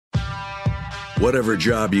Whatever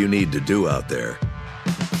job you need to do out there,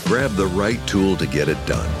 grab the right tool to get it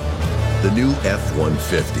done. The new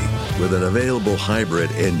F-150 with an available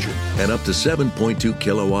hybrid engine and up to 7.2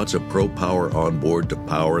 kilowatts of Pro Power on board to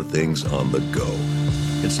power things on the go.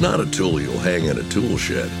 It's not a tool you'll hang in a tool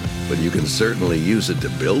shed, but you can certainly use it to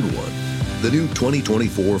build one. The new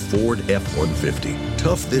 2024 Ford F-150.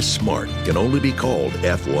 Tough this smart can only be called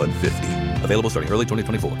F-150. Available starting early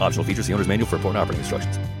 2024. Optional features, the owner's manual for important operating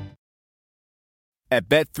instructions. At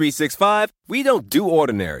Bet365, we don't do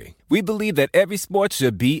ordinary. We believe that every sport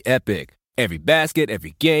should be epic. Every basket,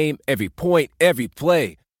 every game, every point, every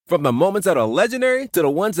play. From the moments that are legendary to the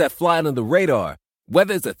ones that fly under the radar.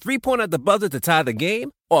 Whether it's a three-pointer at the buzzer to tie the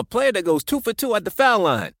game or a player that goes 2 for 2 at the foul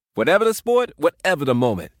line. Whatever the sport, whatever the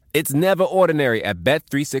moment. It's never ordinary at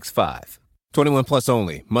Bet365. 21 plus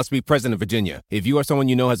only. Must be present in Virginia. If you or someone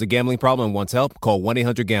you know has a gambling problem and wants help, call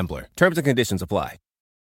 1-800-GAMBLER. Terms and conditions apply.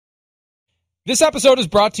 This episode is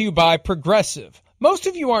brought to you by Progressive. Most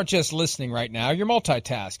of you aren't just listening right now, you're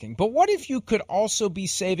multitasking. But what if you could also be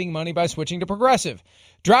saving money by switching to Progressive?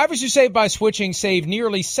 Drivers who save by switching save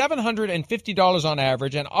nearly $750 on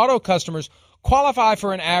average, and auto customers qualify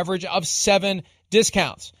for an average of 7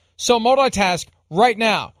 discounts. So multitask right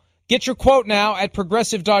now. Get your quote now at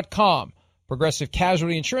Progressive.com. Progressive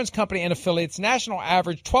Casualty Insurance Company and affiliates national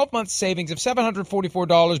average 12-month savings of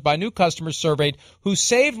 $744 by new customers surveyed who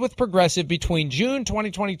saved with Progressive between June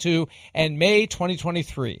 2022 and May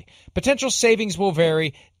 2023. Potential savings will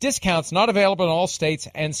vary. Discounts not available in all states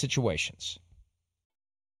and situations.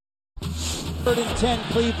 3rd and 10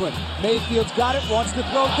 Cleveland. Mayfield's got it, wants to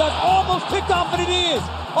throw, does almost picked off, and it is.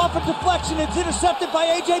 Off a deflection, it's intercepted by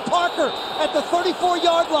A.J. Parker at the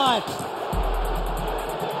 34-yard line.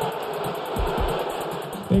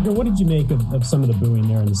 Baker, what did you make of some of the booing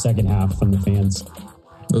there in the second half from the fans?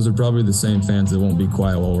 Those are probably the same fans that won't be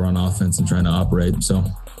quiet while we're on offense and trying to operate, so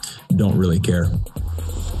don't really care.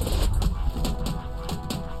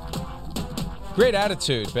 Great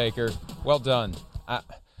attitude, Baker. Well done.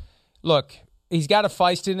 Look, he's got a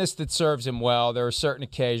feistiness that serves him well. There are certain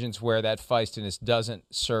occasions where that feistiness doesn't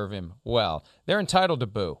serve him well. They're entitled to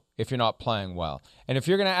boo if you're not playing well. And if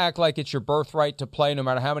you're going to act like it's your birthright to play, no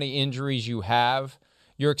matter how many injuries you have,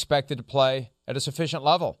 you're expected to play at a sufficient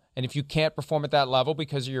level. And if you can't perform at that level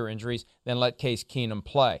because of your injuries, then let Case Keenum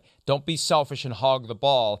play. Don't be selfish and hog the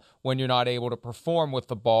ball when you're not able to perform with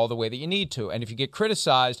the ball the way that you need to. And if you get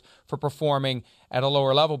criticized for performing at a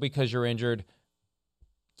lower level because you're injured,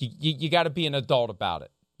 you got to be an adult about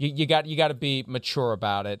it. You got to be mature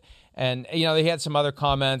about it. And, they had some other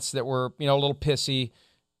comments that were, a little pissy.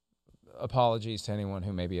 Apologies to anyone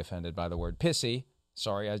who may be offended by the word pissy.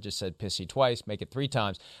 Sorry, I just said pissy twice. Make it 3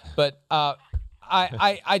 times. But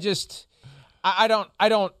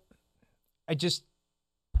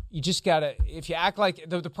you just gotta. If you act like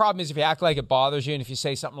the problem is if you act like it bothers you, and if you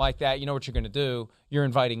say something like that, you know what you're going to do. You're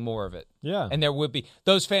inviting more of it. Yeah. And there would be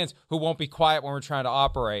those fans who won't be quiet when we're trying to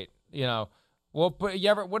operate. Well, but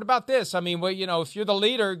what about this? I mean, if you're the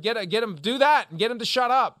leader, get him do that and get him to shut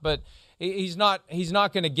up. But he's not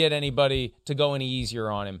going to get anybody to go any easier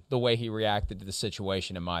on him the way he reacted to the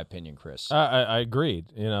situation, in my opinion, Chris. I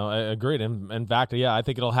agreed. I agreed. In fact, yeah, I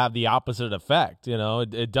think it'll have the opposite effect.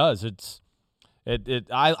 It does.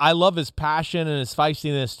 I love his passion and his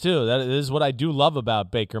feistiness too. That is what I do love about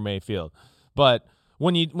Baker Mayfield. But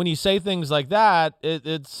when you say things like that,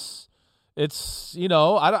 it's I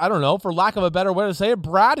don't know, for lack of a better way to say it,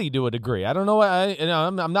 bratty to a degree. I don't know.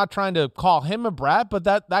 I'm not trying to call him a brat, but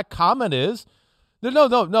that comment is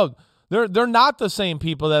no. They're not the same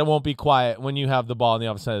people that won't be quiet when you have the ball in the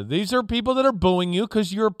offensive. These are people that are booing you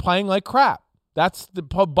because you're playing like crap. That's the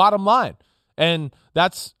bottom line, and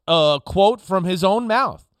that's a quote from his own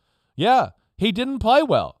mouth. Yeah, he didn't play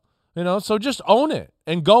well, so just own it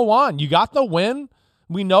and go on. You got the win.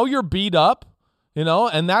 We know you're beat up.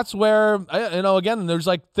 And that's where, again, there's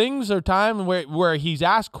things or time where he's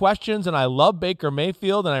asked questions, and I love Baker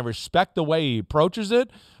Mayfield, and I respect the way he approaches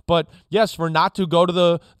it. But, yes, for not to go to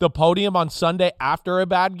the podium on Sunday after a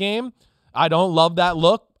bad game, I don't love that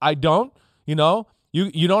look. I don't.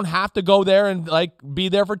 You don't have to go there and, be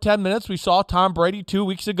there for 10 minutes. We saw Tom Brady 2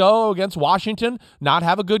 weeks ago against Washington not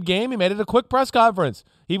have a good game. He made it a quick press conference.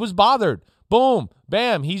 He was bothered. Boom,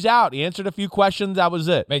 bam, he's out. He answered a few questions. That was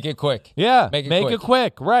it. Make it quick. Yeah, make it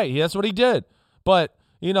quick. Right, that's what he did. But,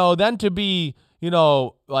 then to be,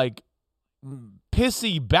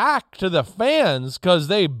 pissy back to the fans because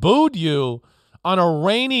they booed you on a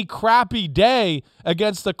rainy, crappy day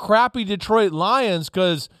against the crappy Detroit Lions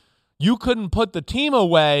because you couldn't put the team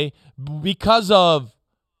away because of,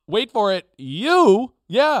 wait for it, you.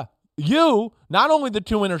 Yeah, not only the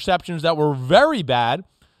 2 interceptions that were very bad,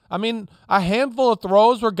 I mean, a handful of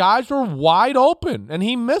throws where guys were wide open, and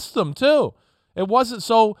he missed them too. It wasn't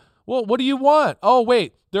so, well, what do you want? Oh,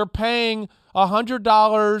 wait, they're paying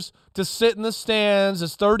 $100 to sit in the stands.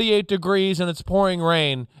 It's 38 degrees and it's pouring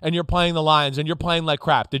rain, and you're playing the Lions, and you're playing like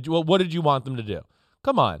crap. What did you want them to do?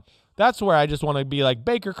 Come on. That's where I just want to be like,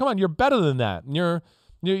 Baker, come on, you're better than that. And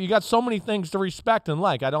you got so many things to respect and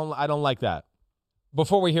like. I don't like that.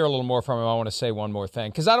 Before we hear a little more from him, I want to say one more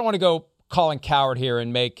thing, because I don't want to go Colin Cowherd here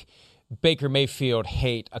and make Baker Mayfield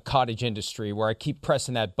hate a cottage industry where I keep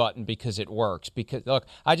pressing that button because it works. Because, look,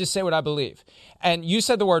 I just say what I believe. And you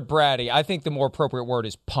said the word bratty. I think the more appropriate word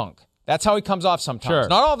is punk. That's how he comes off sometimes. Sure.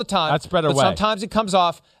 Not all the time. That's a better but way. Sometimes he comes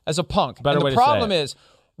off as a punk. Better and way the to say problem it. is,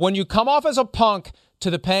 when you come off as a punk to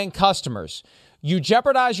the paying customers, you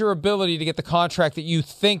jeopardize your ability to get the contract that you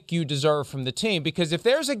think you deserve from the team. Because if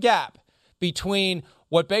there's a gap between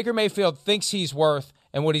what Baker Mayfield thinks he's worth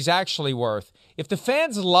and what he's actually worth, if the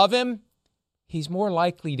fans love him, he's more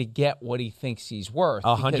likely to get what he thinks he's worth.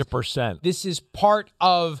 100%. This is part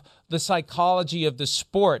of the psychology of the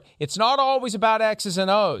sport. It's not always about X's and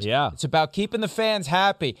O's. Yeah. It's about keeping the fans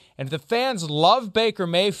happy. And if the fans love Baker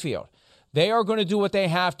Mayfield, they are going to do what they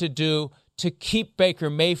have to do to keep Baker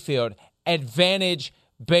Mayfield, advantage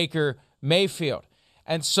Baker Mayfield.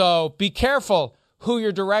 And so be careful who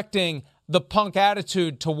you're directing the punk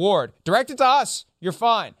attitude toward. Direct it to us, you're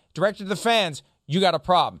fine. Direct it to the fans, you got a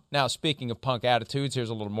problem. Now, speaking of punk attitudes, here's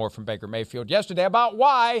a little more from Baker Mayfield yesterday about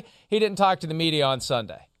why he didn't talk to the media on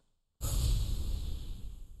Sunday.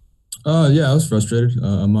 Yeah, I was frustrated,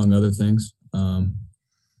 among other things. Yeah,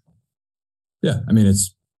 I mean,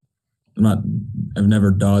 I've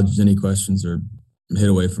never dodged any questions or hid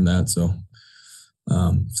away from that. So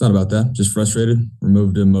it's not about that. Just frustrated,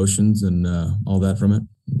 removed emotions and all that from it.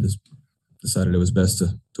 Just decided it was best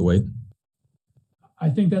to wait. I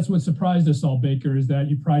think that's what surprised us all, Baker, is that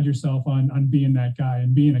you pride yourself on being that guy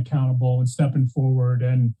and being accountable and stepping forward.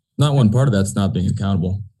 And not one part of that's not being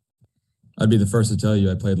accountable. I'd be the first to tell you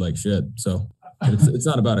I played like shit. So it's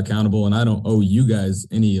not about accountable, and I don't owe you guys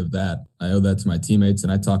any of that. I owe that to my teammates,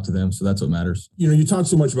 and I talk to them, so that's what matters. You know, you talk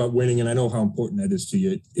so much about winning, and I know how important that is to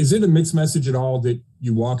you. Is it a mixed message at all that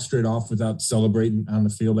you walk straight off without celebrating on the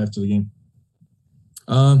field after the game?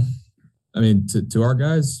 I mean, to our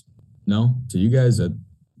guys, no. To you guys,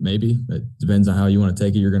 maybe. It depends on how you want to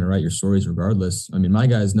take it. You're going to write your stories regardless. I mean, my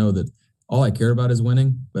guys know that all I care about is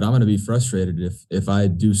winning, but I'm going to be frustrated if I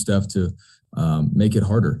do stuff to make it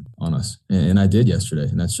harder on us. And I did yesterday,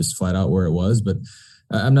 and that's just flat out where it was. But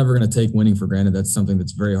I'm never going to take winning for granted. That's something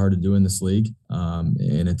that's very hard to do in this league.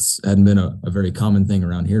 And it's hadn't been a very common thing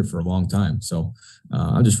around here for a long time. So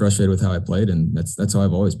I'm just frustrated with how I played, and that's how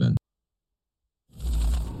I've always been.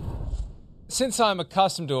 Since I'm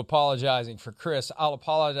accustomed to apologizing for Chris, I'll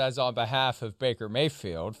apologize on behalf of Baker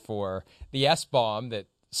Mayfield for the S-bomb that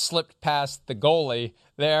slipped past the goalie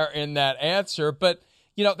there in that answer. But,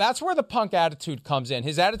 you know, that's where the punk attitude comes in.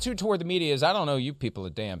 His attitude toward the media is, I don't know you people a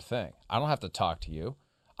damn thing. I don't have to talk to you.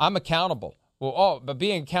 I'm accountable. Well, but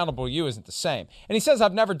being accountable to you isn't the same. And he says,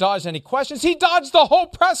 I've never dodged any questions. He dodged the whole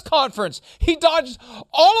press conference. He dodged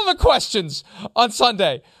all of the questions on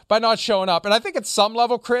Sunday by not showing up. And I think at some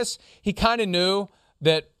level, Chris, he kind of knew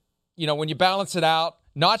that, you know, when you balance it out,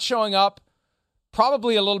 not showing up,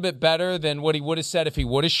 probably a little bit better than what he would have said if he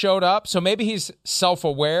would have showed up. So maybe he's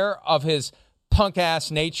self-aware of his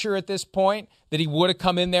punk-ass nature at this point, that he would have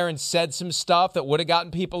come in there and said some stuff that would have gotten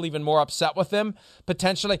people even more upset with him,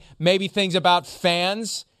 potentially. Maybe things about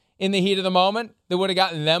fans in the heat of the moment that would have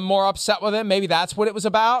gotten them more upset with him. Maybe that's what it was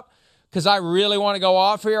about, because I really want to go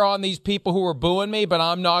off here on these people who were booing me, but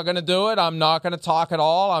I'm not going to do it. I'm not going to talk at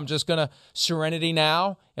all. I'm just going to serenity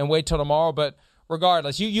now and wait till tomorrow. But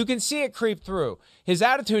regardless, you can see it creep through. His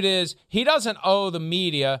attitude is he doesn't owe the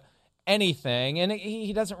media anything, and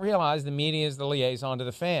he doesn't realize the media is the liaison to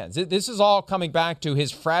the fans. This is all coming back to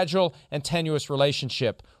his fragile and tenuous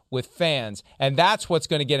relationship with fans, and that's what's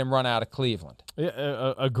going to get him run out of Cleveland.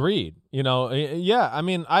 Yeah, agreed. You know, yeah, I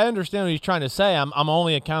mean, I understand what he's trying to say. I'm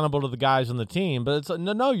only accountable to the guys on the team, but it's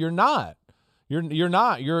no, you're not. You're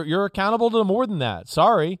not. You're accountable to more than that.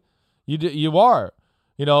 Sorry, you are.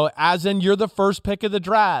 You know, as in you're the first pick of the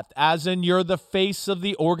draft, as in you're the face of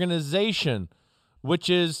the organization,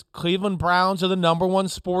 which is Cleveland Browns are the number one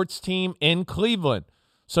sports team in Cleveland.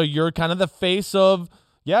 So you're kind of the face of,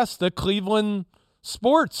 yes, the Cleveland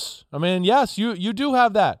sports. I mean, yes, you do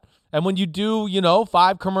have that. And when you do,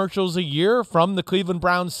 5 commercials a year from the Cleveland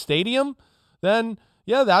Browns stadium, then,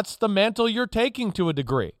 yeah, that's the mantle you're taking to a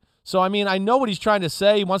degree. So, I mean, I know what he's trying to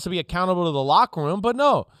say. He wants to be accountable to the locker room, but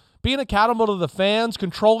no. being accountable to the fans,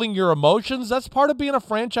 controlling your emotions, that's part of being a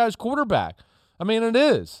franchise quarterback. I mean, it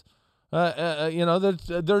is.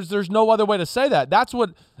 There's no other way to say that. That's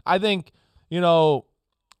what I think,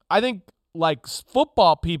 like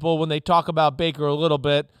football people, when they talk about Baker a little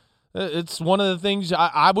bit, it's one of the things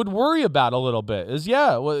I would worry about a little bit is,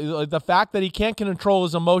 the fact that he can't control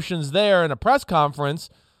his emotions there in a press conference,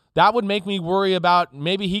 that would make me worry about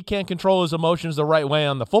maybe he can't control his emotions the right way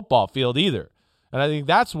on the football field either. And I think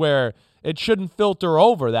that's where it shouldn't filter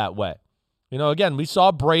over that way. Again, we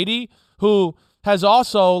saw Brady, who has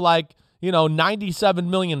also 97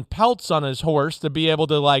 million pelts on his horse to be able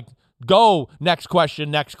to go next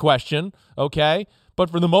question, okay? But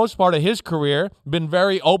for the most part of his career, been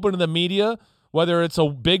very open to the media, whether it's a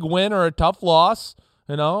big win or a tough loss,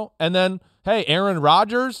 And then, hey, Aaron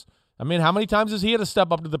Rodgers, I mean, how many times has he had to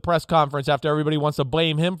step up to the press conference after everybody wants to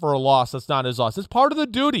blame him for a loss that's not his loss? It's part of the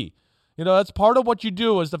duty. That's part of what you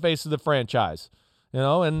do as the face of the franchise,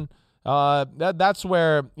 and that's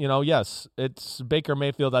where, yes, it's Baker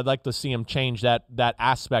Mayfield. I'd like to see him change that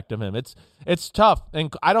aspect of him. It's tough,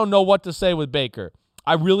 and I don't know what to say with Baker.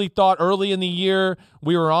 I really thought early in the year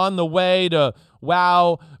we were on the way to,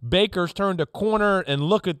 wow, Baker's turned a corner, and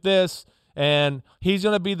look at this, and he's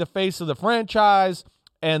going to be the face of the franchise,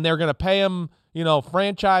 and they're going to pay him,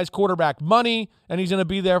 franchise quarterback money, and he's going to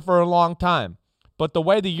be there for a long time. But the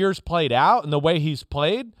way the year's played out and the way he's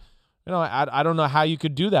played, I don't know how you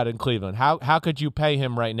could do that in Cleveland. How could you pay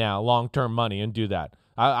him right now long-term money and do that?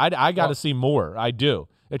 I got to see more. I do.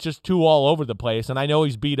 It's just too all over the place, and I know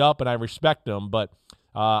he's beat up, and I respect him, but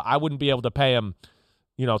I wouldn't be able to pay him,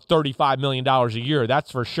 $35 million a year.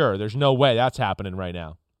 That's for sure. There's no way that's happening right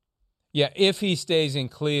now. Yeah, if he stays in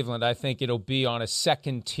Cleveland, I think it'll be on a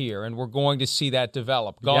second tier, and we're going to see that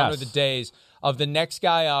develop. Gone are the days of the next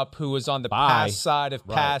guy up who was on the pass side of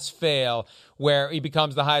pass-fail, where he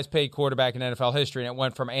becomes the highest-paid quarterback in NFL history, and it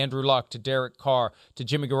went from Andrew Luck to Derek Carr to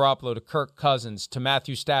Jimmy Garoppolo to Kirk Cousins to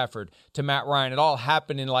Matthew Stafford to Matt Ryan. It all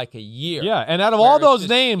happened in like a year. Yeah, and out of all those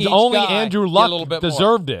names, only Andrew Luck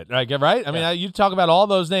deserved it, right? I mean, you talk about all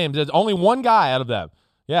those names. There's only one guy out of them.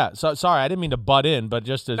 Yeah, so sorry, I didn't mean to butt in, but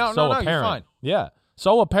just so apparent. You're fine. Yeah,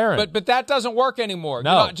 so apparent. But that doesn't work anymore.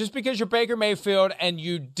 No. Just because you're Baker Mayfield and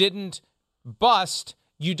you didn't bust,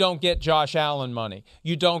 you don't get Josh Allen money.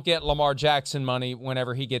 You don't get Lamar Jackson money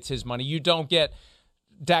whenever he gets his money. You don't get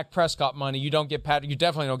Dak Prescott money. You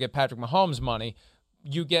definitely don't get Patrick Mahomes money.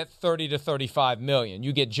 You get 30 to 35 million.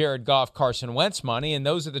 You get Jared Goff, Carson Wentz money, and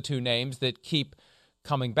those are the two names that keep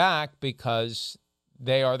coming back because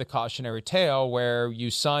they are the cautionary tale where you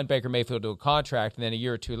sign Baker Mayfield to a contract, and then a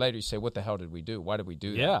year or two later you say, what the hell did we do? Why did we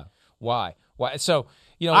do that? Yeah. Why? So,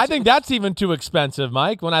 I think that's even too expensive,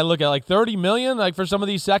 Mike, when I look at $30 million, for some of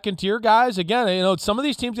these second-tier guys. Again, some of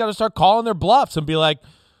these teams got to start calling their bluffs and be like,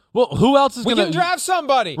 well, who else is going to... We can draft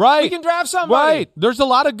somebody. Right. We can draft somebody. Right. There's a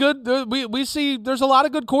lot of good... We see there's a lot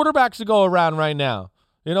of good quarterbacks to go around right now.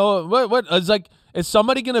 What is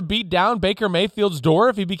somebody going to beat down Baker Mayfield's door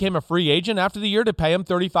if he became a free agent after the year to pay him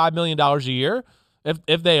 $35 million a year?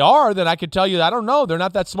 If they are, then I could tell you, I don't know. They're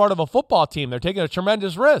not that smart of a football team. They're taking a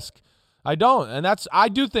tremendous risk. I don't. And I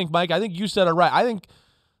do think, Mike, I think you said it right. I think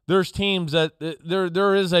there's teams that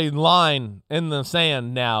there is a line in the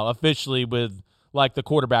sand now officially with the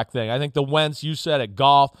quarterback thing. I think the Wentz, you said it,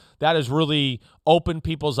 Goff, that has really opened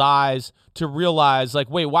people's eyes to realize,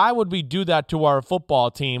 wait, why would we do that to our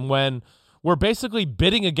football team when we're basically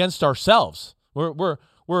bidding against ourselves?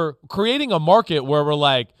 We're creating a market where we're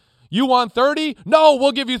like, you want 30? No,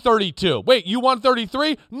 we'll give you 32. Wait, you want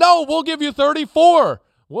 33? No, we'll give you 34.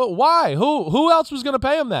 Well, why? Who else was going to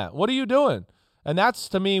pay him that? What are you doing? And that's,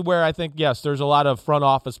 to me, where I think, yes, there's a lot of front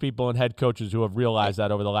office people and head coaches who have realized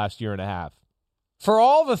that over the last year and a half. For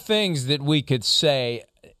all the things that we could say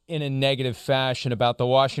in a negative fashion about the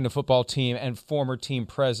Washington football team and former team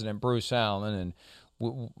president Bruce Allen,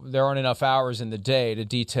 and there aren't enough hours in the day to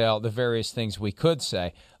detail the various things we could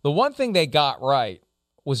say, the one thing they got right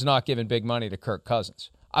was not giving big money to Kirk Cousins.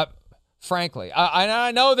 Frankly,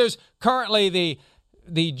 I know there's currently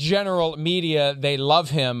the general media, they love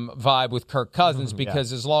him vibe with Kirk Cousins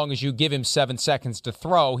because as long as you give him 7 seconds to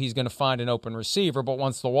throw, he's going to find an open receiver. But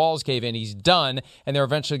once the walls cave in, he's done, and they're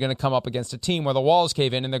eventually going to come up against a team where the walls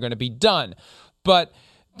cave in and they're going to be done. But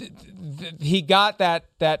he got that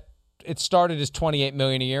it started as $28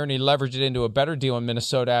 million a year, and he leveraged it into a better deal in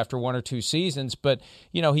Minnesota after 1 or 2 seasons. But,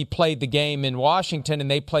 he played the game in Washington, and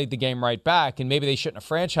they played the game right back, and maybe they shouldn't have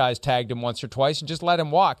franchise tagged him once or twice and just let him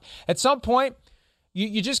walk. At some point,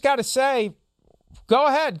 you just got to say, go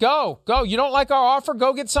ahead, go. You don't like our offer?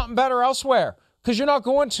 Go get something better elsewhere because you're not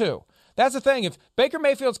going to. That's the thing. If Baker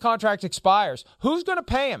Mayfield's contract expires, who's going to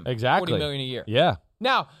pay him exactly $40 million a year? Yeah.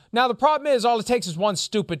 Now the problem is all it takes is one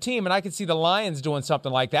stupid team, and I can see the Lions doing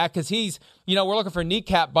something like that because he's, we're looking for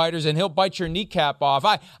kneecap biters, and he'll bite your kneecap off.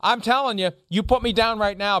 I'm telling you, you put me down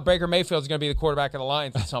right now, Baker Mayfield's going to be the quarterback of the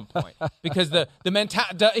Lions at some point because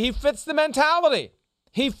he fits the mentality.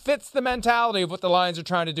 He fits the mentality of what the Lions are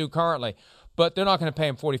trying to do currently, but they're not going to pay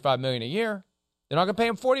him $45 million a year. They're not going to pay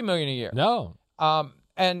him $40 million a year. No.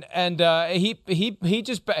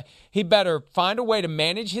 He better find a way to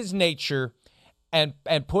manage his nature and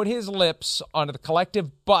put his lips onto the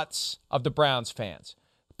collective butts of the Browns fans,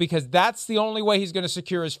 because that's the only way he's going to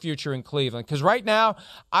secure his future in Cleveland. Because right now,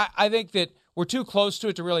 I think that we're too close to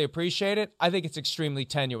it to really appreciate it. I think it's extremely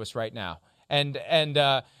tenuous right now, and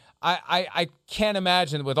I can't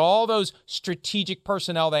imagine with all those strategic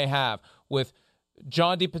personnel they have with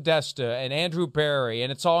John DePodesta and Andrew Berry,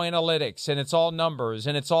 and it's all analytics and it's all numbers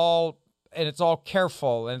and it's all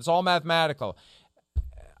careful and it's all mathematical.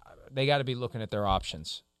 They got to be looking at their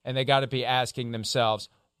options, and they got to be asking themselves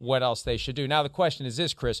what else they should do. Now, the question is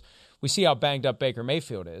this, Chris. We see how banged up Baker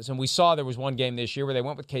Mayfield is, and we saw there was one game this year where they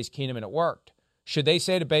went with Case Keenum and it worked. Should they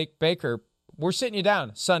say to Baker, we're sitting you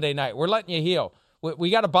down Sunday night. We're letting you heal. We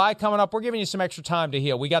got a bye coming up. We're giving you some extra time to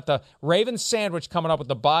heal. We got the Ravens sandwich coming up with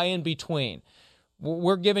the bye in between.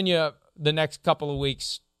 We're giving you the next couple of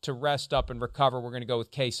weeks to rest up and recover. We're going to go with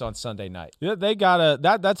Case on Sunday night. Yeah, they gotta.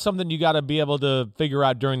 That's something you got to be able to figure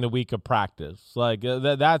out during the week of practice. Like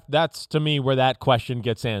that's to me where that question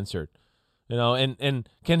gets answered. And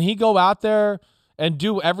can he go out there and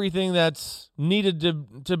do everything that's needed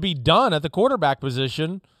to be done at the quarterback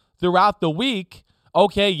position throughout the week?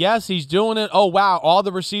 Okay, yes, he's doing it. Oh wow, all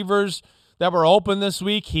the receivers that were open this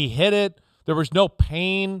week, he hit it. There was no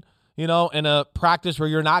pain, in a practice where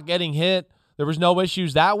you're not getting hit. There was no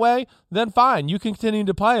issues that way, then fine, you can continue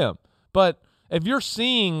to play him. But if you're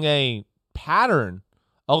seeing a pattern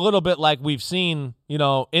a little bit like we've seen,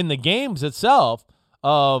 in the games itself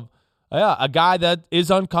of a guy that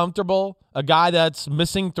is uncomfortable, a guy that's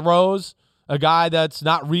missing throws, a guy that's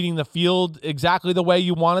not reading the field exactly the way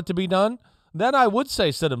you want it to be done, then I would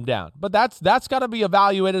say sit him down. But that's got to be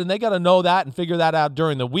evaluated, and they got to know that and figure that out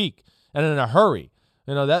during the week and in a hurry.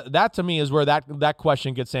 That to me is where that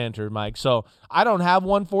question gets answered, Mike. So I don't have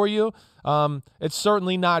one for you. It's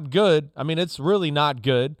certainly not good. I mean, it's really not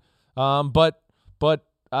good. But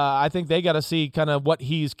I think they got to see kind of what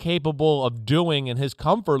he's capable of doing and his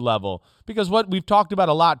comfort level. Because what we've talked about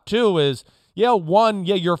a lot too is,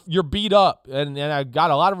 you're beat up, and I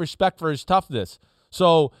got a lot of respect for his toughness.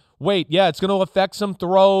 So wait, it's going to affect some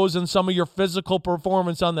throws and some of your physical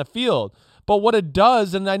performance on the field. But what it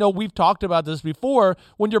does, and I know we've talked about this before,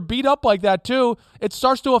 when you're beat up like that too, it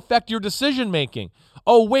starts to affect your decision-making.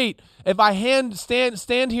 Oh, wait, if I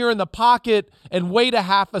stand here in the pocket and wait a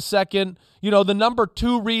half a second, the number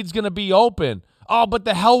 2 read's going to be open. Oh, but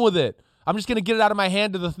the hell with it. I'm just going to get it out of my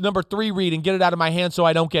hand to the number 3 read and get it out of my hand so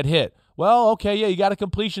I don't get hit. Well, okay, you got a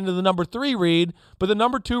completion to the number 3 read, but the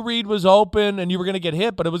number 2 read was open and you were going to get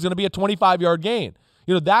hit, but it was going to be a 25-yard gain.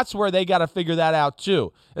 That's where they got to figure that out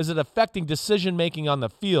too. Is it affecting decision-making on the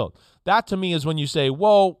field? That to me is when you say,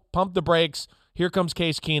 whoa, pump the brakes. Here comes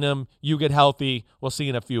Case Keenum. You get healthy. We'll see you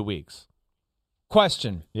in a few weeks.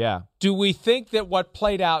 Question. Yeah. Do we think that what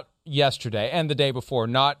played out yesterday and the day before,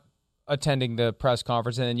 not attending the press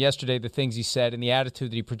conference, and then yesterday the things he said and the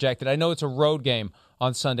attitude that he projected, I know it's a road game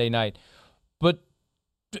on Sunday night, but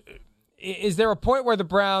is there a point where the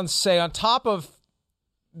Browns say on top of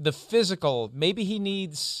the physical, maybe he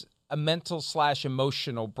needs a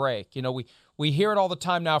mental/emotional break? We hear it all the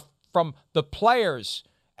time now from the players,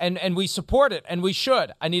 and we support it, and we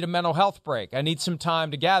should. I need a mental health break. I need some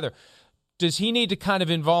time to gather. Does he need to kind of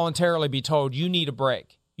involuntarily be told, you need a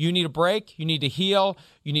break? You need a break. You need to heal.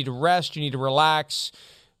 You need to rest. You need to relax.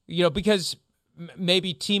 Because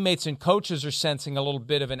maybe teammates and coaches are sensing a little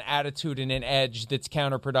bit of an attitude and an edge that's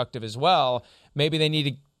counterproductive as well. Maybe they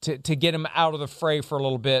need to get him out of the fray for a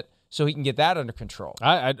little bit so he can get that under control.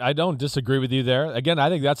 I don't disagree with you there. Again, I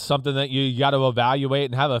think that's something that you got to evaluate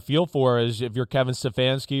and have a feel for as if you're Kevin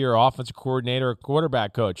Stefanski or offensive coordinator or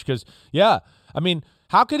quarterback coach. Because,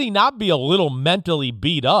 how could he not be a little mentally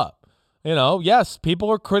beat up? Yes, people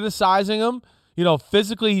are criticizing him.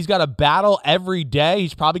 Physically, he's got to battle every day.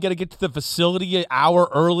 He's probably got to get to the facility an hour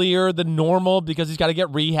earlier than normal because he's got to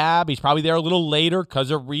get rehab. He's probably there a little later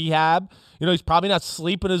because of rehab. He's probably not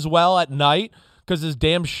sleeping as well at night because his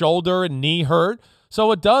damn shoulder and knee hurt.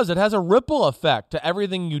 So it has a ripple effect to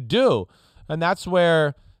everything you do. And that's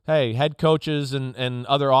where hey, head coaches and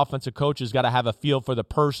other offensive coaches got to have a feel for the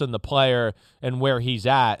person, the player, and where he's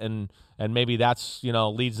at, and maybe that's,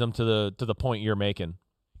 leads them to the point you're making.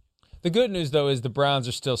 The good news, though, is the Browns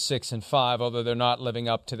are still 6-5, although they're not living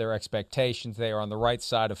up to their expectations. They are on the right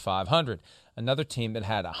side of 500. Another team that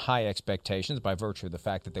had high expectations by virtue of the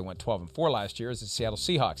fact that they went 12-4 last year is the Seattle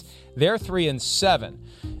Seahawks. They're 3-7,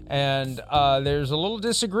 and there's a little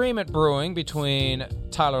disagreement brewing between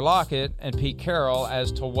Tyler Lockett and Pete Carroll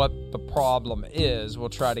as to what the problem is. We'll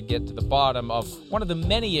try to get to the bottom of one of the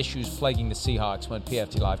many issues plaguing the Seahawks when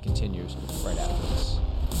PFT Live continues right after this.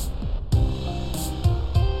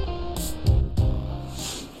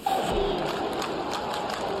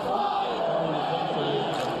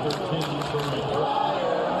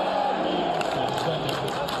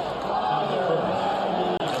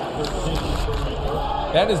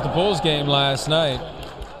 That is the Bulls game last night.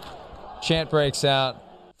 Chant breaks out,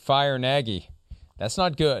 fire Nagy. That's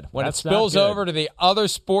not good. When it spills over to the other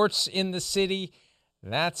sports in the city,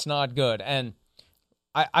 that's not good. And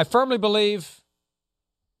I firmly believe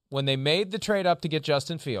when they made the trade up to get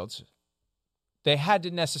Justin Fields, they had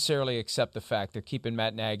to necessarily accept the fact they're keeping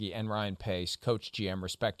Matt Nagy and Ryan Pace, coach GM,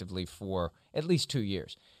 respectively, for at least 2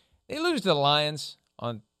 years. They lose to the Lions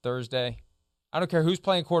on Thursday. I don't care who's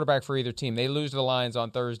playing quarterback for either team. They lose to the Lions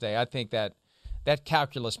on Thursday. I think that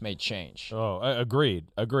calculus may change. Oh, agreed.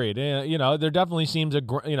 There definitely seems a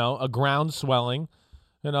ground swelling,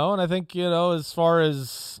 and I think, as far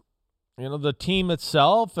as, the team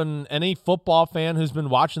itself and any football fan who's been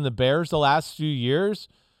watching the Bears the last few years,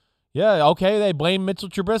 yeah, okay, they blame Mitchell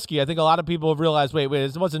Trubisky. I think a lot of people have realized, wait,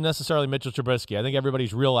 it wasn't necessarily Mitchell Trubisky. I think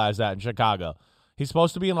everybody's realized that in Chicago. He's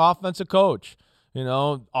supposed to be an offensive coach.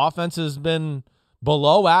 Offense has been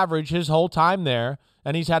below average his whole time there,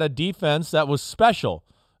 and he's had a defense that was special.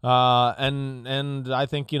 And I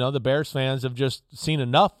think, the Bears fans have just seen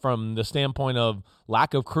enough from the standpoint of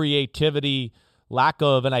lack of creativity, lack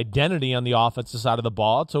of an identity on the offensive side of the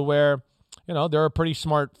ball, to where, they're a pretty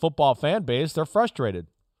smart football fan base. They're frustrated.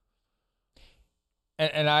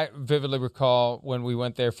 And I vividly recall when we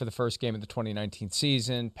went there for the first game of the 2019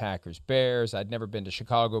 season, Packers-Bears. I'd never been to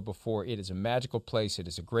Chicago before. It is a magical place. It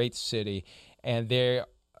is a great city. And they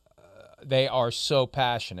are so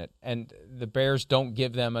passionate. And the Bears don't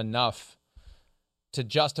give them enough to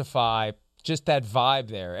justify just that vibe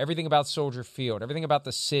there. Everything about Soldier Field, everything about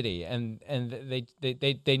the city. And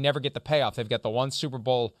they never get the payoff. They've got the one Super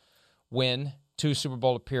Bowl win, 2 Super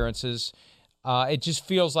Bowl appearances. It just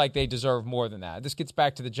feels like they deserve more than that. This gets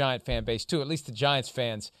back to the Giant fan base, too. At least the Giants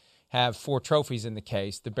fans have 4 trophies in the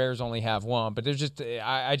case. The Bears only have 1. But there's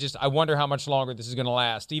I wonder how much longer this is going to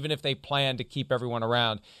last. Even if they plan to keep everyone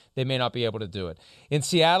around, they may not be able to do it. In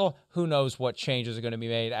Seattle, who knows what changes are going to be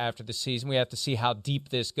made after the season. We have to see how deep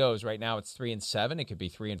this goes. Right now it's 3-7. It could be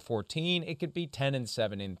 3-14. It could be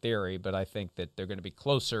 10-7 in theory, but I think that they're going to be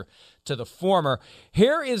closer to the former.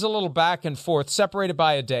 Here is a little back and forth, separated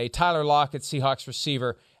by a day. Tyler Lockett, Seahawks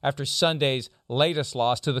receiver, after Sunday's latest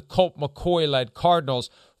loss to the Colt McCoy-led Cardinals,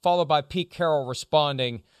 followed by Pete Carroll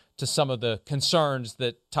responding to some of the concerns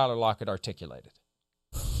that Tyler Lockett articulated.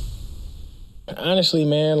 Honestly,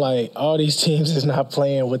 man, all these teams is not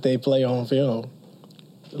playing what they play on film.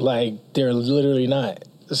 They're literally not.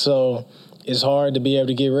 So it's hard to be able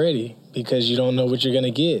to get ready because you don't know what you're going to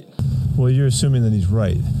get. Well, you're assuming that he's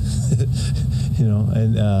right.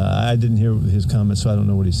 And I didn't hear his comments, so I don't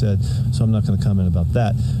know what he said. So I'm not going to comment about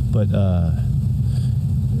that. But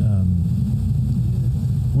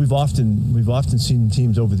we've often seen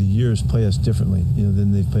teams over the years play us differently,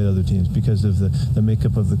 than they've played other teams because of the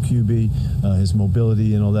makeup of the QB, his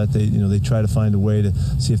mobility and all that. They try to find a way to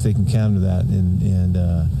see if they can counter that, and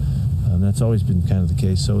that's always been kind of the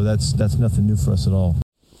case. So that's nothing new for us at all.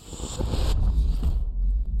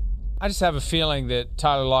 I just have a feeling that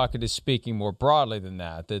Tyler Lockett is speaking more broadly than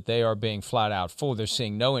that they are being flat out fooled. They're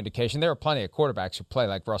seeing no indication. There are plenty of quarterbacks who play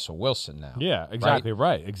like Russell Wilson now. Yeah, exactly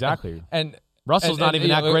right. Exactly. And Russell's not even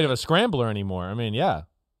that great of a scrambler anymore. I mean, yeah.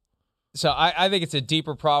 So I think it's a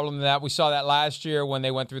deeper problem than that. We saw that last year when they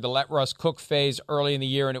went through the let Russ cook phase early in the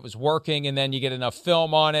year and it was working, and then you get enough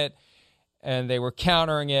film on it and they were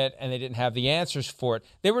countering it and they didn't have the answers for it.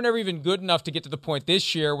 They were never even good enough to get to the point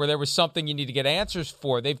this year where there was something you need to get answers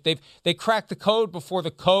for. They cracked the code before the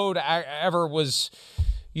code ever was,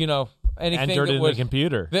 anything entered in the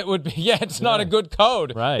computer. That would be, it's not a good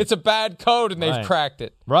code. Right. It's a bad code, and they've cracked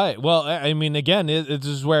it. Right. Well, I mean, again, this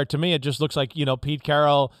is where, to me, it just looks like, Pete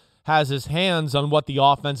Carroll has his hands on what the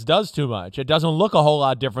offense does too much. It doesn't look a whole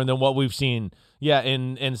lot different than what we've seen,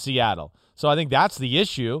 in Seattle. So I think that's the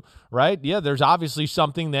issue, right? Yeah, there's obviously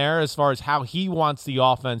something there as far as how he wants the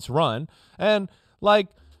offense run. And,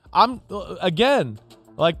 I'm again,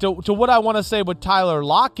 like to what I want to say with Tyler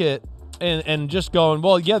Lockett and just going,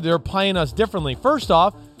 well, yeah, they're playing us differently. First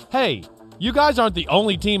off, hey, you guys aren't the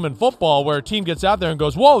only team in football where a team gets out there and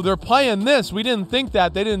goes, whoa, they're playing this. We didn't think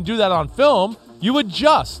that. They didn't do that on film. You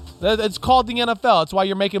adjust. It's called the NFL. It's why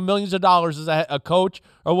you're making millions of dollars as a coach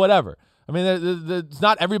or whatever. I mean, it's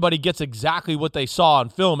not everybody gets exactly what they saw on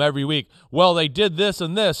film every week. Well, they did this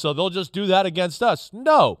and this, so they'll just do that against us.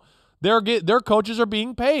 No. Their coaches are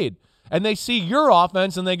being paid, and they see your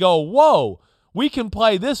offense, and they go, whoa, we can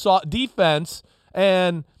play this defense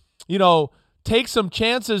and, take some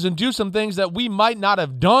chances and do some things that we might not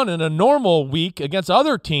have done in a normal week against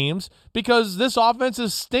other teams because this offense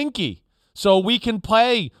is stinky. So we can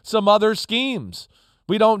play some other schemes.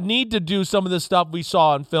 We don't need to do some of the stuff we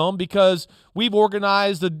saw in film because we've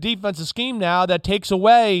organized a defensive scheme now that takes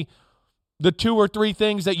away the 2 or 3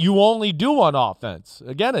 things that you only do on offense.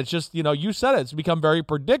 Again, it's just, you said it. It's become very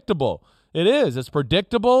predictable. It is. It's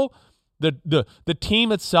predictable. The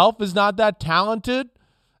team itself is not that talented.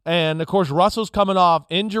 And, of course, Russell's coming off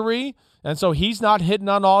injury, and so he's not hitting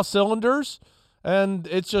on all cylinders. And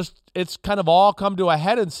it's kind of all come to a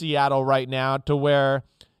head in Seattle right now to where,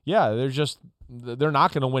 yeah, they're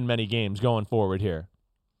not going to win many games going forward here.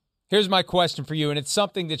 Here's my question for you, and it's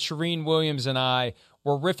something that Shireen Williams and I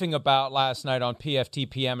were riffing about last night on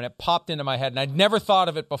PFTPM, and it popped into my head, and I'd never thought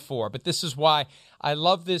of it before, but this is why I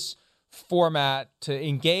love this format to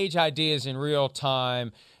engage ideas in real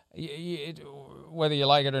time. Whether you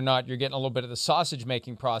like it or not, you're getting a little bit of the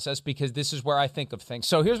sausage-making process because this is where I think of things.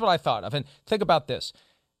 So here's what I thought of, and think about this.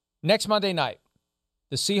 Next Monday night,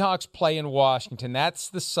 the Seahawks play in Washington. That's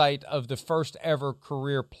the site of the first ever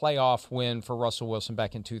career playoff win for Russell Wilson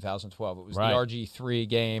back in 2012. It was the RG3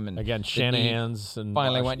 game. And again, Shanahan's. And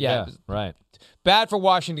finally went, right. Bad for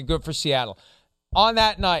Washington, good for Seattle. On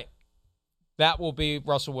that night, that will be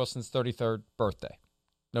Russell Wilson's 33rd birthday,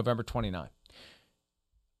 November 29th.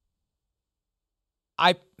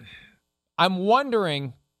 I'm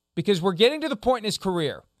wondering, because we're getting to the point in his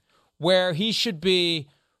career where he should be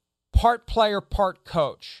part player, part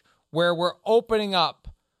coach, where we're opening up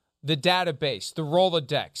the database, the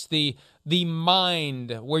Rolodex, the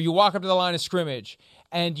mind, where you walk up to the line of scrimmage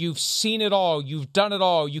and you've seen it all, you've done it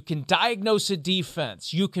all, you can diagnose a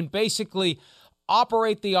defense, you can basically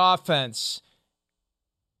operate the offense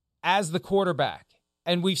as the quarterback.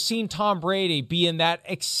 And we've seen Tom Brady be in that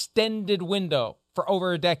extended window for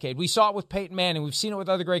over a decade. We saw it with Peyton Manning. We've seen it with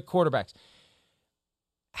other great quarterbacks.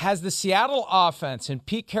 Has the Seattle offense and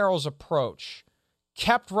Pete Carroll's approach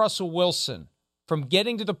kept Russell Wilson from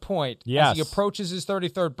getting to the point as he approaches his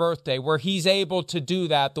 33rd birthday where he's able to do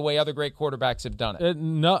that the way other great quarterbacks have done it?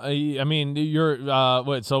 No, I mean,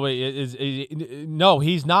 no,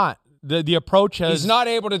 he's not. The approach has... He's not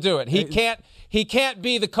able to do it. He can't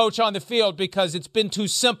be the coach on the field because it's been too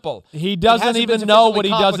simple. He doesn't even know what he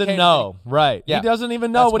doesn't know. Right. Yeah. He doesn't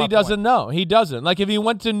even know what he doesn't know. He doesn't. Like if he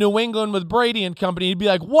went to New England with Brady and company, he'd be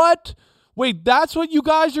like, what? Wait, that's what you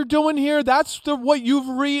guys are doing here? That's what you've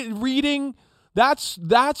reading? That's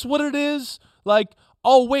what it is? Like,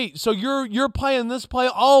 oh, wait, so you're playing this play?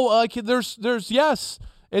 Oh, like there's yes.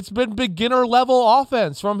 It's been beginner level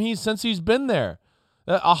offense since he's been there.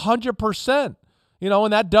 100%.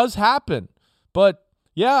 And that does happen. But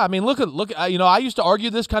yeah, I mean, look. I used to argue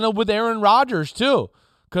this kind of with Aaron Rodgers too,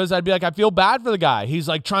 because I'd be like, I feel bad for the guy. He's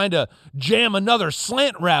like trying to jam another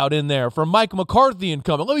slant route in there for Mike McCarthy and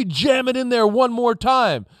coming. Let me jam it in there one more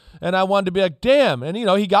time. And I wanted to be like, damn. And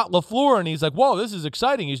he got LaFleur, and he's like, whoa, this is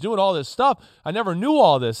exciting. He's doing all this stuff. I never knew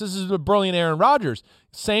all this. This is a brilliant Aaron Rodgers.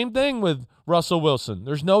 Same thing with Russell Wilson.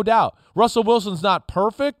 There's no doubt. Russell Wilson's not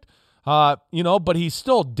perfect. But he's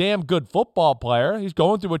still a damn good football player. He's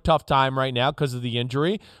going through a tough time right now because of the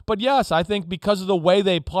injury. But yes, I think because of the way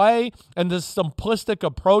they play and the simplistic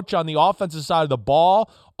approach on the offensive side of the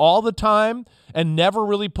ball all the time and never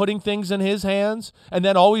really putting things in his hands and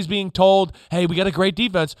then always being told, hey, we got a great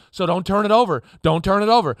defense, so don't turn it over. Don't turn it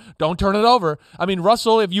over. Don't turn it over. I mean,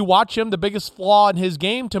 Russell, if you watch him, the biggest flaw in his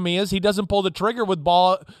game to me is he doesn't pull the trigger with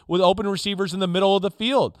open receivers in the middle of the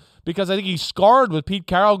field. Because I think he's scarred with Pete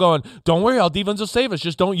Carroll going, don't worry, our defense will save us.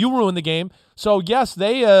 Just don't you ruin the game. So, yes,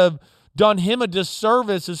 they have done him a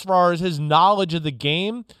disservice as far as his knowledge of the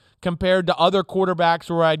game compared to other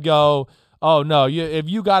quarterbacks where I'd go, oh, no, if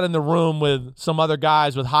you got in the room with some other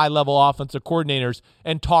guys with high-level offensive coordinators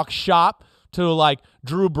and talk shop to like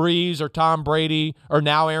Drew Brees or Tom Brady or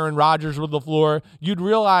now Aaron Rodgers with LaFleur, you'd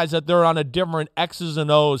realize that they're on a different X's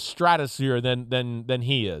and O's stratosphere than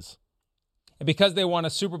he is. And because they won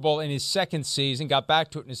a Super Bowl in his second season, got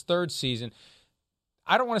back to it in his third season,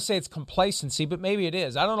 I don't want to say it's complacency, but maybe it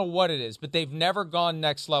is. I don't know what it is, but they've never gone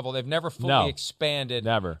next level. They've never fully expanded.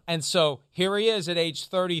 Never. And so here he is at age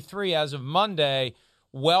 33 as of Monday,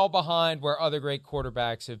 well behind where other great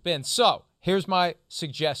quarterbacks have been. So here's my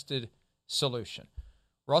suggested solution.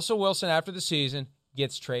 Russell Wilson, after the season,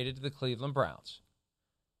 gets traded to the Cleveland Browns.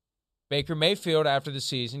 Baker Mayfield, after the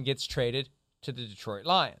season, gets traded to the Detroit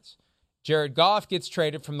Lions. Jared Goff gets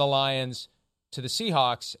traded from the Lions to the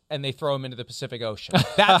Seahawks, and they throw him into the Pacific Ocean.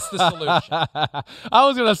 That's the solution. I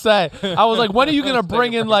was going to say, I was like, when are you going to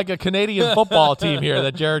bring in like a Canadian football team here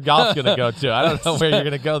that Jared Goff's going to go to? I don't know where you're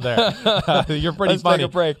going to go there. You're pretty funny. Take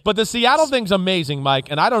a break. But the Seattle thing's amazing, Mike,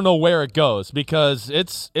 and I don't know where it goes because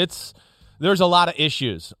there's a lot of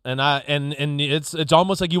issues, and it's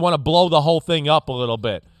almost like you want to blow the whole thing up a little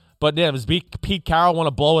bit. But damn, does Pete Carroll want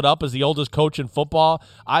to blow it up as the oldest coach in football?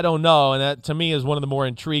 I don't know, and that to me is one of the more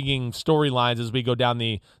intriguing storylines as we go down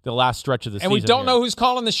the last stretch of the season. And we don't know who's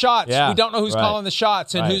calling the shots. Yeah, we don't know who's calling the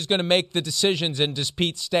shots and Right. who's going to make the decisions, and does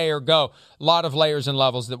Pete stay or go? A lot of layers and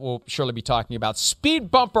levels that we'll surely be talking about.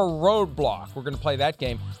 Speed Bumper Roadblock. We're going to play that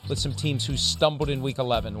game with some teams who stumbled in Week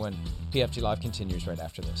 11 when PFT Live continues right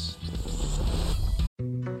after this.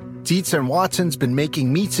 Dietz & Watson's been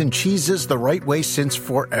making meats and cheeses the right way since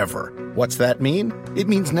forever. What's that mean? It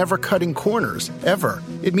means never cutting corners, ever.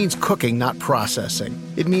 It means cooking, not processing.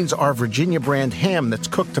 It means our Virginia brand ham that's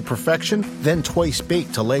cooked to perfection, then twice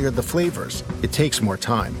baked to layer the flavors. It takes more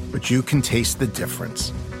time, but you can taste the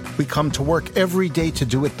difference. We come to work every day to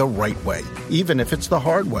do it the right way, even if it's the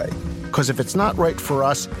hard way. Because if it's not right for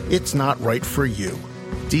us, it's not right for you.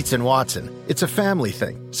 Dietz & Watson, it's a family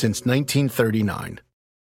thing since 1939.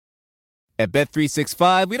 At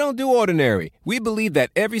Bet365, we don't do ordinary. We believe that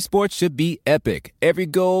every sport should be epic. Every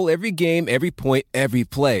goal, every game, every point, every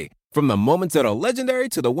play. From the moments that are legendary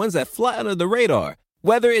to the ones that fly under the radar.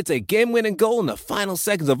 Whether it's a game-winning goal in the final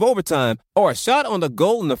seconds of overtime or a shot on the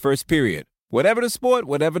goal in the first period. Whatever the sport,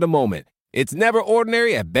 whatever the moment. It's never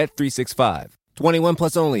ordinary at Bet365. 21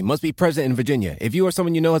 plus only. Must be present in Virginia. If you or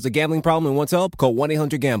someone you know has a gambling problem and wants help, call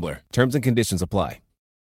 1-800-GAMBLER. Terms and conditions apply.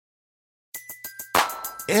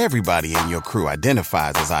 Everybody in your crew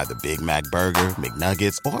identifies as either Big Mac Burger,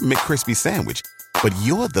 McNuggets, or McCrispy Sandwich. But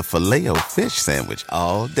you're the Filet-O-Fish Sandwich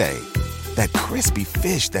all day. That crispy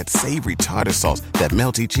fish, that savory tartar sauce, that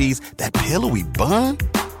melty cheese, that pillowy bun.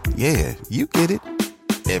 Yeah, you get it.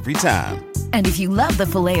 Every time. And if you love the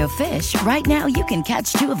Filet-O-Fish, right now you can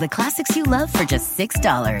catch two of the classics you love for just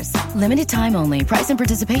 $6. Limited time only. Price and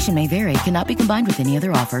participation may vary. Cannot be combined with any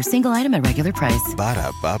other offer. Single item at regular price.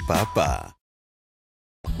 Ba-da-ba-ba-ba.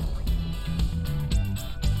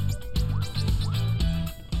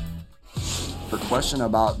 Her question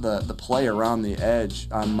about the play around the edge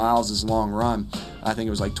on Miles' long run, I think it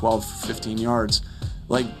was like 12, 15 yards.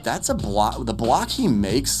 Like, that's a block. The block he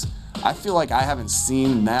makes, I feel like I haven't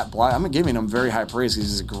seen that block. I'm giving him very high praise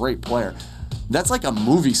because he's a great player. That's like a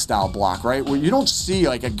movie-style block, right? Where you don't see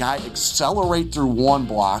like a guy accelerate through one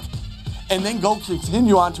block and then go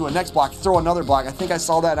continue on to a next block, throw another block. I think I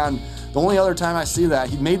saw that on the only other time I see that.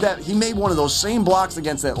 He made one of those same blocks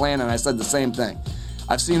against Atlanta, and I said the same thing.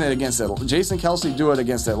 I've seen it against Jason Kelce do it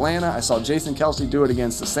against Atlanta. I saw Jason Kelce do it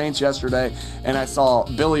against the Saints yesterday, and I saw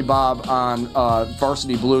Billy Bob on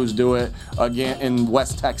Varsity Blues do it again in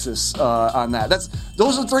West Texas on that.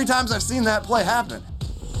 Those are 3 times I've seen that play happen.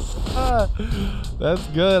 That's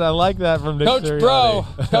good. I like that from Nick Coach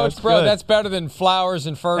Sirianni. Coach Bro, that's better than flowers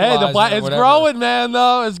and fertilizer. Hey, it's growing, man,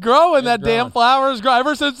 though. It's growing. Damn flowers.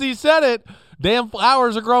 Ever since he said it, damn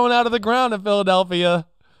flowers are growing out of the ground in Philadelphia.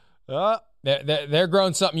 They're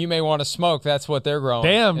growing something you may want to smoke. That's what they're growing.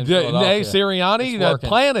 Damn, hey, Sirianni,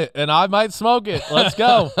 plant it, and I might smoke it. Let's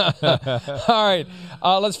go. All right,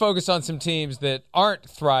 let's focus on some teams that aren't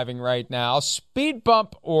thriving right now. Speed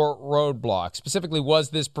bump or roadblock? Specifically, was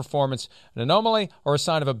this performance an anomaly or a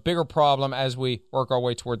sign of a bigger problem as we work our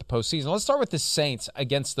way toward the postseason? Let's start with the Saints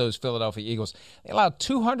against those Philadelphia Eagles. They allowed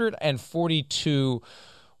 242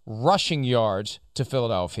 rushing yards to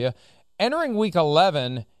Philadelphia. Entering Week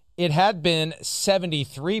 11, it had been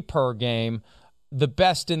 73 per game, the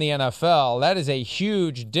best in the NFL. That is a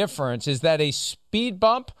huge difference. Is that a speed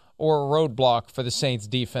bump or a roadblock for the Saints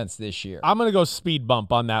defense this year? I'm going to go speed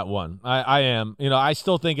bump on that one. I am. I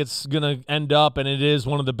still think it's going to end up, and it is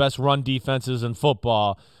one of the best run defenses in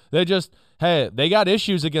football. They got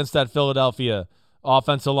issues against that Philadelphia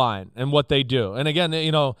offensive line and what they do. And again,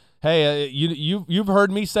 you've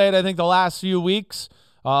heard me say it, I think, the last few weeks.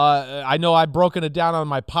 I know I've broken it down on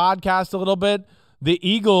my podcast a little bit. the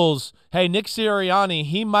Eagles, hey, Nick Sirianni,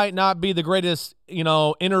 he might not be the greatest,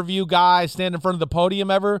 interview guy, stand in front of the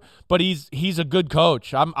podium ever, but he's a good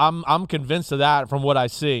coach. I'm convinced of that from what I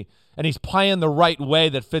see. And he's playing the right way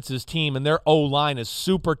that fits his team, and their O-line is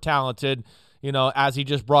super talented, as he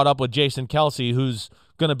just brought up with Jason Kelce, who's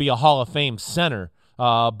going to be a Hall of Fame center.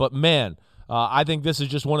 But, man, I think this is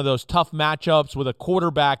just one of those tough matchups with a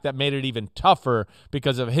quarterback that made it even tougher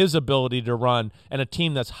because of his ability to run and a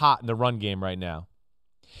team that's hot in the run game right now.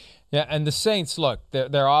 Yeah, and the Saints, look,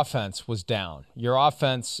 their offense was down. Your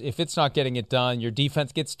offense, if it's not getting it done, your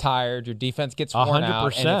defense gets tired, your defense gets worn 100%.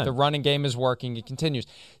 Out, and if the running game is working, it continues.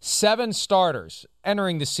 7 starters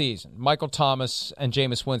entering the season, Michael Thomas and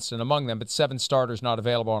Jameis Winston among them, but 7 starters not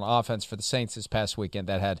available on offense for the Saints this past weekend.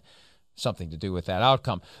 That had something to do with that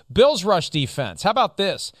outcome. Bills rush defense. How about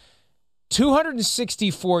this?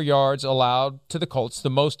 264 yards allowed to the Colts, the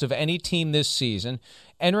most of any team this season.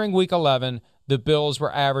 Entering Week 11, the Bills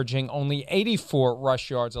were averaging only 84 rush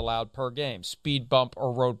yards allowed per game. Speed bump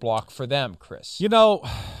or roadblock for them, Chris?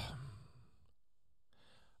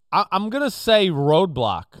 I'm going to say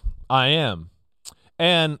roadblock. I am.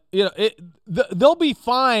 And they'll be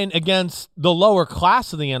fine against the lower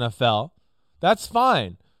class of the NFL. That's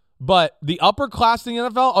fine. But the upper class of the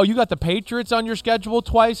NFL, you got the Patriots on your schedule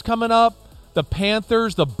twice coming up, the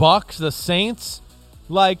Panthers, the Bucks, the Saints.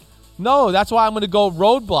 No, that's why I'm going to go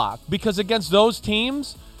roadblock, because against those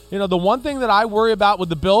teams, the one thing that I worry about with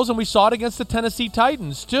the Bills, and we saw it against the Tennessee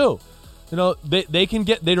Titans too,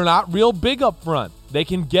 they're not real big up front. They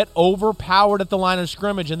can get overpowered at the line of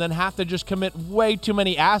scrimmage and then have to just commit way too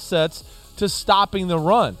many assets to stopping the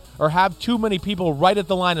run, or have too many people right at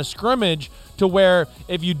the line of scrimmage to where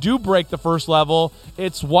if you do break the first level,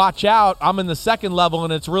 it's watch out, I'm in the second level,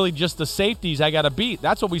 and it's really just the safeties I got to beat.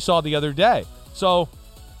 That's what we saw the other day. So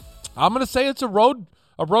I'm going to say it's a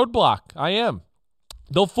roadblock. I am.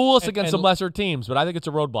 They'll fool us against some lesser teams, but I think it's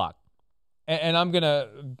a roadblock. And I'm going to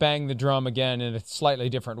bang the drum again in a slightly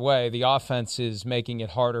different way. The offense is making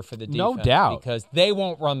it harder for the defense. No doubt. Because they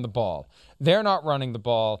won't run the ball. They're not running the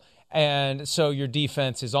ball. And so your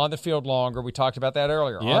defense is on the field longer. We talked about that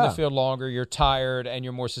earlier. Yeah. On the field longer, you're tired, and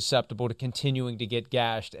you're more susceptible to continuing to get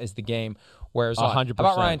gashed as the game wears on. 100%. How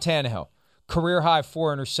about Ryan Tannehill? Career-high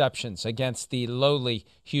 4 interceptions against the lowly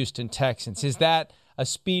Houston Texans. Is that a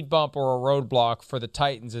speed bump or a roadblock for the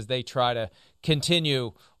Titans as they try to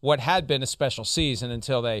continue what had been a special season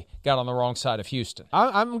until they got on the wrong side of Houston?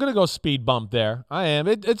 I'm going to go speed bump there. I am.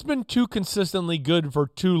 It's been too consistently good for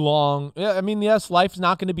too long. Yeah, I mean, yes, life's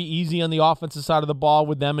not going to be easy on the offensive side of the ball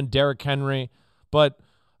with them and Derrick Henry. But,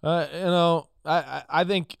 I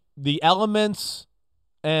think the elements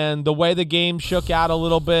and the way the game shook out a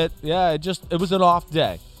little bit, it was an off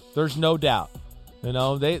day. There's no doubt.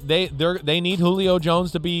 They need Julio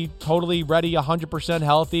Jones to be totally ready, 100%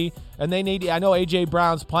 healthy, and I know A.J.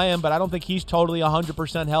 Brown's playing, but I don't think he's totally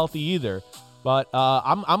 100% healthy either. But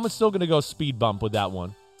I'm still going to go speed bump with that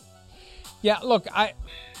one. Yeah, look, I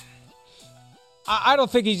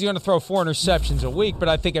don't think he's going to throw 4 interceptions a week, but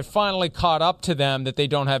I think it finally caught up to them that they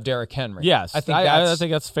don't have Derrick Henry. Yes, I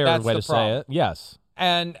think that's a fair way to say it. Yes.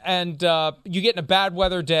 And you get in a bad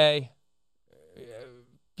weather day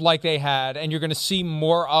like they had, and you're going to see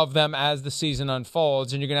more of them as the season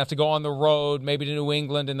unfolds, and you're going to have to go on the road, maybe to New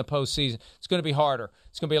England in the postseason. It's going to be harder.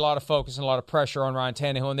 It's going to be a lot of focus and a lot of pressure on Ryan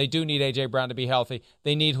Tannehill, and they do need A.J. Brown to be healthy.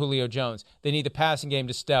 They need Julio Jones. They need the passing game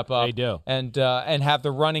to step up. They do. And have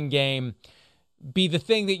the running game be the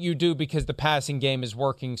thing that you do because the passing game is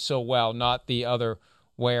working so well, not the other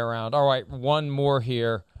way around. All right,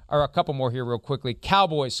 a couple more here real quickly.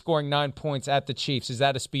 Cowboys scoring 9 points at the Chiefs. Is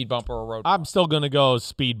that a speed bump or a road bump? I'm still going to go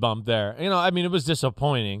speed bump there. It was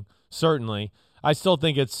disappointing, certainly. I still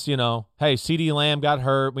think it's, hey, CeeDee Lamb got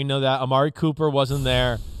hurt. We know that. Amari Cooper wasn't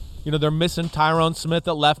there. They're missing Tyrone Smith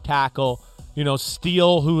at left tackle.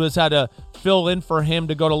 Steele, who has had to fill in for him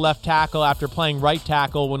to go to left tackle after playing right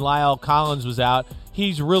tackle when Lyle Collins was out.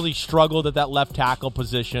 He's really struggled at that left tackle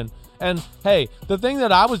position. And, hey, the thing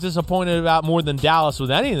that I was disappointed about more than Dallas with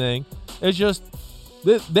anything is just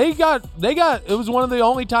they got it was one of the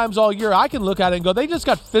only times all year I can look at it and go, they just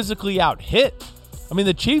got physically out hit. I mean,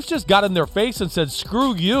 the Chiefs just got in their face and said,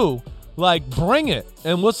 screw you, bring it,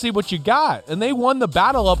 and we'll see what you got. And they won the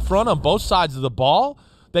battle up front on both sides of the ball.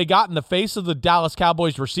 They got in the face of the Dallas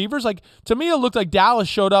Cowboys receivers. To me, it looked like Dallas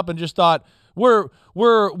showed up and just thought, we're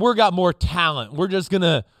got more talent. We're just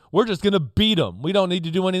gonna beat them. We don't need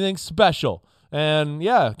to do anything special. And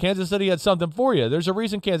yeah, Kansas City had something for you. There's a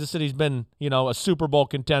reason Kansas City's been, a Super Bowl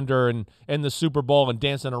contender and in the Super Bowl and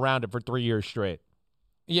dancing around it for 3 years straight.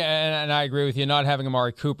 Yeah, and I agree with you. Not having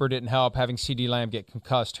Amari Cooper didn't help. Having CeeDee Lamb get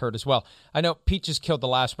concussed hurt as well. I know Pete just killed the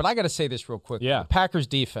last, but I got to say this real quick. Yeah. The Packers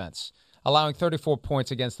defense, allowing 34 points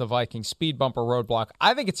against the Vikings, speed bump or roadblock.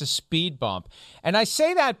 I think it's a speed bump. And I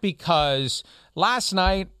say that because last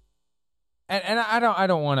night, and I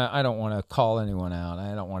don't want to call anyone out.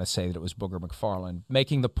 I don't want to say that it was Booger McFarland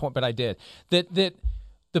making the point, but I did. That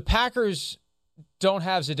the Packers don't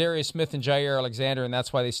have Zadarius Smith and Jair Alexander, and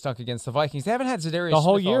that's why they stunk against the Vikings. They haven't had Zadarius the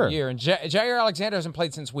whole Smith year. all year, and Jair Alexander hasn't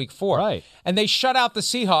played since week 4. Right. And they shut out the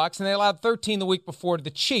Seahawks, and they allowed 13 the week before to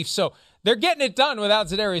the Chiefs. So they're getting it done without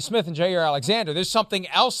Zadarius Smith and Jair Alexander. There's something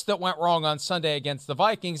else that went wrong on Sunday against the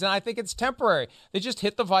Vikings, and I think it's temporary. They just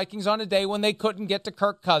hit the Vikings on a day when they couldn't get to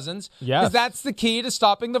Kirk Cousins. Yes. Because that's the key to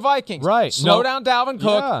stopping the Vikings. Right. Slow down Dalvin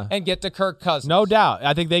Cook and get to Kirk Cousins. No doubt.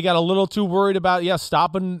 I think they got a little too worried about,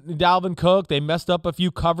 stopping Dalvin Cook. They messed up a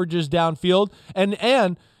few coverages downfield. And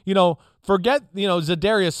forget,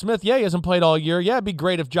 Zadarius Smith. Yeah, he hasn't played all year. Yeah, it'd be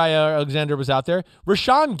great if Jair Alexander was out there.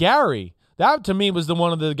 Rashawn Gary. That, to me, was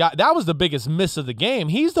one of the guys. That was the biggest miss of the game.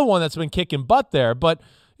 He's the one that's been kicking butt there. But,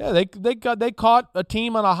 yeah, they caught a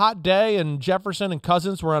team on a hot day, and Jefferson and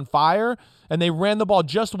Cousins were on fire, and they ran the ball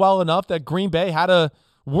just well enough that Green Bay had to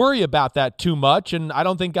worry about that too much, and I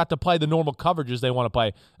don't think got to play the normal coverages they want to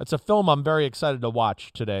play. It's a film I'm very excited to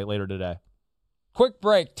watch later today. Quick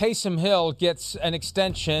break. Taysom Hill gets an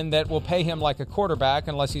extension that will pay him like a quarterback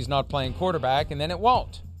unless he's not playing quarterback, and then it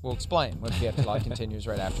won't. We'll explain when the FT Live continues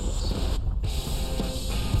right after this.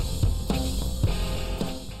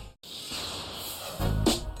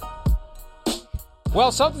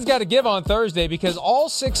 Well, something's got to give on Thursday because all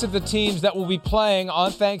 6 of the teams that will be playing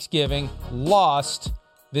on Thanksgiving lost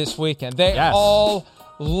this weekend. They all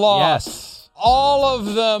lost. Yes. All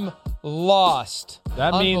of them lost.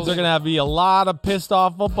 That means they're going to be a lot of pissed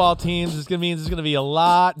off football teams. It's going to mean there's going to be a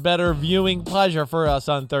lot better viewing pleasure for us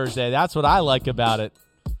on Thursday. That's what I like about it.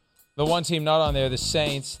 The one team not on there, the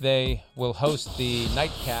Saints, they will host the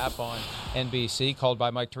nightcap on NBC, called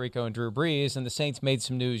by Mike Tirico and Drew Brees, and the Saints made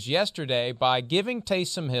some news yesterday by giving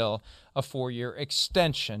Taysom Hill a 4-year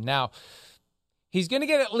extension. Now, he's going to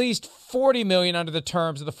get at least $40 million under the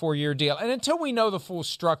terms of the 4-year deal, and until we know the full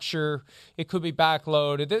structure, it could be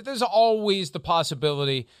backloaded. There's always the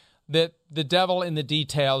possibility that the devil in the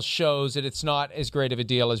details shows that it's not as great of a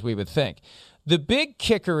deal as we would think. The big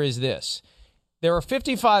kicker is this. There are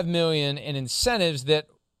 $55 million in incentives that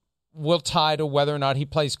will tie to whether or not he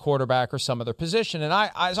plays quarterback or some other position. And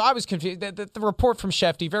I was confused. The report from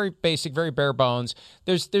Shefty, very basic, very bare bones.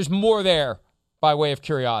 There's more there by way of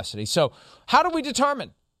curiosity. So how do we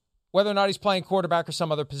determine whether or not he's playing quarterback or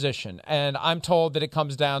some other position? And I'm told that it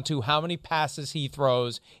comes down to how many passes he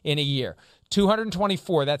throws in a year.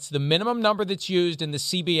 224, that's the minimum number that's used in the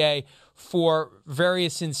CBA for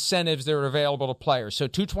various incentives that are available to players. So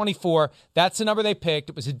 224, that's the number they picked.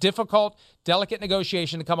 It was a difficult, delicate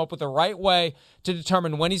negotiation to come up with the right way to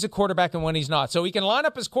determine when he's a quarterback and when he's not. So he can line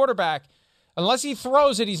up as quarterback. Unless he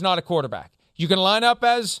throws it, he's not a quarterback. You can line up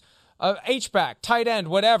as a H-back, tight end,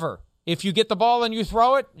 whatever. If you get the ball and you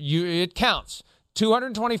throw it, it counts.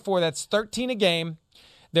 224, that's 13 a game.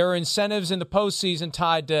 There are incentives in the postseason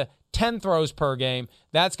tied to 10 throws per game.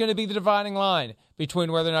 That's going to be the dividing line between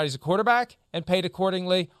whether or not he's a quarterback and paid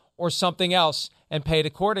accordingly or something else and paid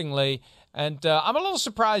accordingly. And I'm a little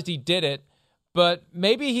surprised he did it, but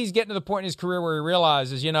maybe he's getting to the point in his career where he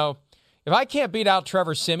realizes, if I can't beat out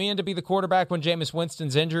Trevor Siemian to be the quarterback when Jameis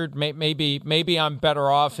Winston's injured, maybe I'm better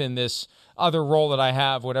off in this other role that I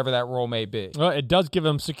have, whatever that role may be. Well, it does give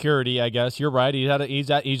him security, I guess. You're right.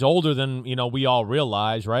 He's older than we all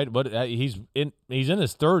realize, right? But he's in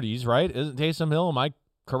his 30s, right? Isn't Taysom Hill? Am I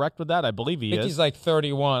correct with that? I believe he is. I think he's like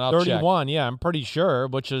 31. 31, yeah, I'm pretty sure.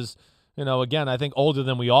 Which is, again, I think older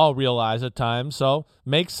than we all realize at times. So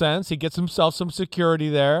makes sense. He gets himself some security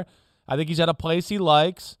there. I think he's at a place he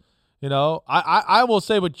likes. I will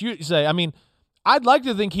say what you say. I mean, I'd like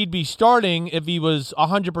to think he'd be starting if he was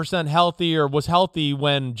 100% healthy or was healthy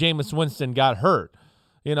when Jameis Winston got hurt.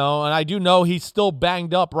 And I do know he's still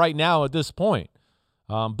banged up right now at this point.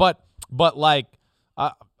 But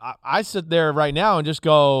I sit there right now and just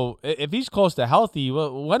go, if he's close to healthy,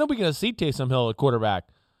 when are we going to see Taysom Hill at quarterback?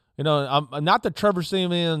 Not that Trevor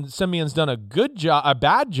Siemian's done a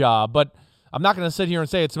bad job, but I'm not going to sit here and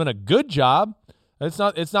say it's been a good job. It's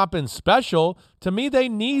not been special. To me, they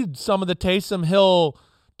need some of the Taysom Hill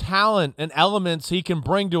talent and elements he can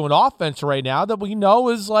bring to an offense right now that we know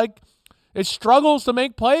is it struggles to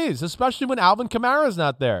make plays, especially when Alvin Kamara's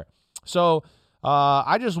not there. So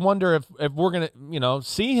I just wonder if we're going to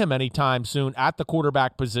see him anytime soon at the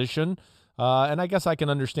quarterback position. And I guess I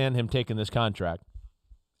can understand him taking this contract.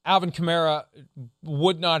 Alvin Kamara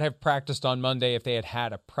would not have practiced on Monday if they had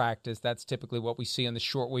had a practice. That's typically what we see in the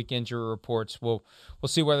short week injury reports. We'll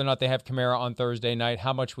see whether or not they have Kamara on Thursday night,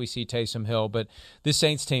 how much we see Taysom Hill. But this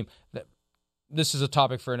Saints team, this is a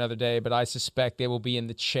topic for another day, but I suspect they will be in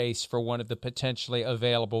the chase for one of the potentially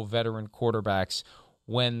available veteran quarterbacks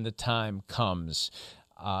when the time comes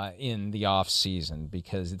in the offseason,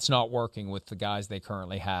 because it's not working with the guys they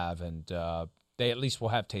currently have, and they at least will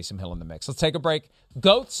have Taysom Hill in the mix. Let's take a break.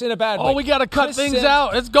 Goats in a bad way. Oh, we got to cut things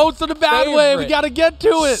out. It's goats in a bad way. We got to get to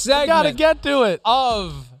it. We got to get to it.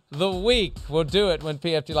 Of the week. We'll do it when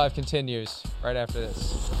PFT Live continues right after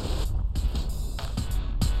this.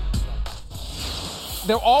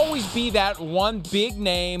 There'll always be that one big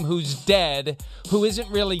name who's dead, who isn't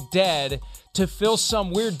really dead, to fill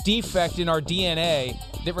some weird defect in our DNA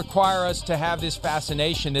that require us to have this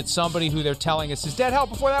fascination that somebody who they're telling us is dead. Hell,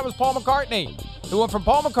 before that was Paul McCartney. It went from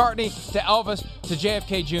Paul McCartney to Elvis to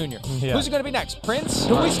JFK Jr. Yeah. Who's it going to be next? Prince?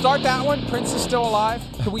 Can we start that one? Prince is still alive?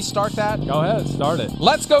 Can we start that? Go ahead, start it.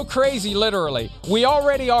 Let's go crazy, literally. We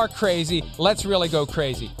already are crazy. Let's really go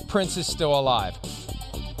crazy. Prince is still alive.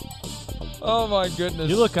 Oh, my goodness.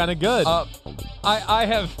 You look kind of good. I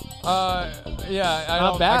have... yeah,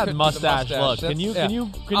 not bad mustache look. Can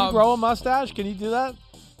you grow a mustache? Can you do that?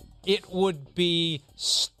 It would be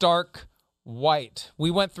stark white.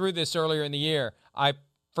 We went through this earlier in the year. I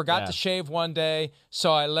forgot to shave one day,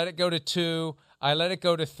 so I let it go to 2. I let it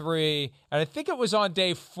go to 3, and I think it was on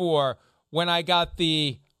day 4 when I got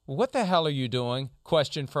the "What the hell are you doing?"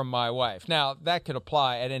 question from my wife. Now, that could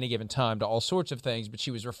apply at any given time to all sorts of things, but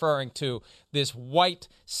she was referring to this white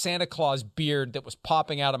Santa Claus beard that was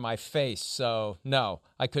popping out of my face. So, no,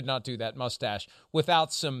 I could not do that mustache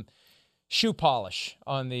without some shoe polish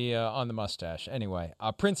on the mustache. Anyway,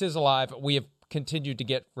 Prince is alive. We have continued to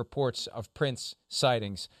get reports of Prince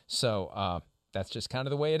sightings, so that's just kind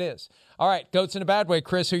of the way it is. All right, goats in a bad way.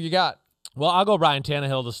 Chris, who you got? Well, I'll go Ryan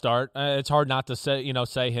Tannehill to start. It's hard not to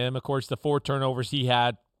say him. Of course, the 4 turnovers he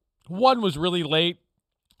had, one was really late,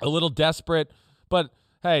 a little desperate, but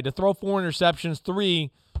hey, to throw 4 interceptions,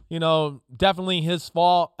 3, definitely his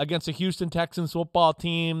fault against a Houston Texans football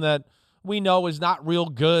team that we know is not real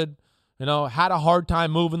good. Had a hard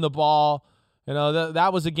time moving the ball.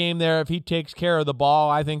 That was a game there. If he takes care of the ball,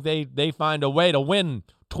 I think they find a way to win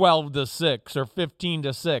 12-6 or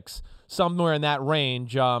 15-6, somewhere in that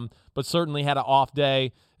range. But certainly had an off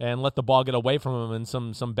day and let the ball get away from him in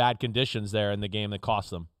some bad conditions there in the game that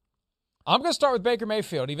cost them. I'm going to start with Baker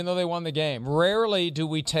Mayfield, even though they won the game. Rarely do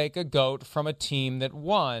we take a GOAT from a team that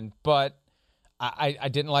won, but I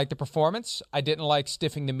didn't like the performance. I didn't like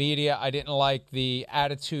stiffing the media. I didn't like the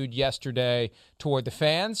attitude yesterday toward the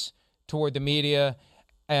fans, toward the media.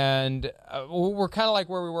 And we're kind of like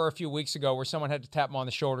where we were a few weeks ago where someone had to tap him on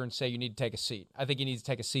the shoulder and say, you need to take a seat. I think he needs to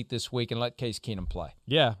take a seat this week and let Case Keenum play.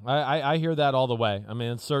 Yeah, I hear that all the way. I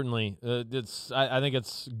mean, certainly, I think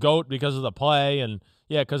it's GOAT because of the play and,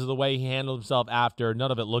 because of the way he handled himself after.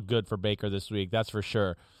 None of it looked good for Baker this week, that's for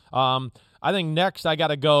sure. I think next I got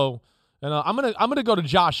to go, I'm gonna go to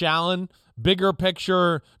Josh Allen. Bigger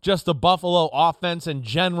picture, just the Buffalo offense in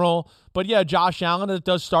general. But yeah, Josh Allen, it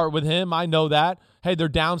does start with him. I know that. Hey, they're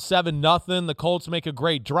down 7-0. The Colts make a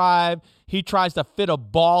great drive. He tries to fit a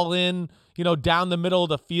ball in, down the middle of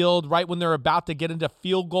the field right when they're about to get into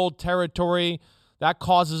field goal territory. That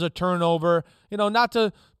causes a turnover. Not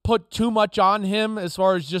to put too much on him as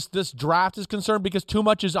far as just this draft is concerned, because too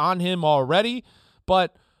much is on him already.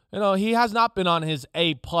 But, he has not been on his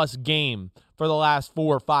A-plus game for the last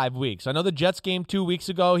 4 or 5 weeks. I know the Jets game 2 weeks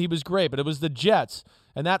ago, he was great, but it was the Jets.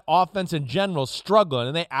 And that offense in general struggling,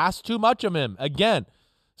 and they asked too much of him again.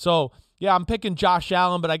 So, yeah, I'm picking Josh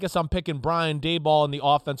Allen, but I guess I'm picking Brian Daboll and the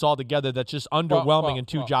offense altogether. That's just underwhelming and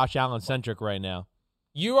too Josh Allen-centric right now.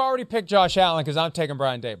 You already picked Josh Allen because I'm taking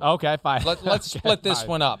Brian Daboll. Okay, fine. Let's split this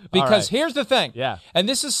one up. Because here's the thing. Yeah. And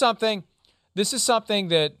this is something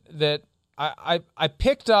that I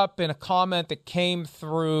picked up in a comment that came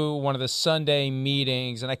through one of the Sunday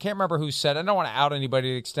meetings, and I can't remember who said it. I don't want to out anybody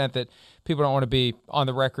to the extent that people don't want to be on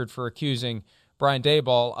the record for accusing Brian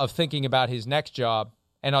Daboll of thinking about his next job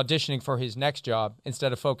and auditioning for his next job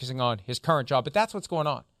instead of focusing on his current job. But that's what's going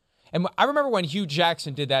on. And I remember when Hugh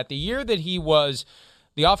Jackson did that, the year that he was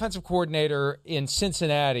the offensive coordinator in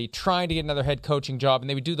Cincinnati trying to get another head coaching job, and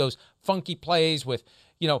they would do those funky plays with,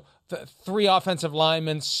 3 offensive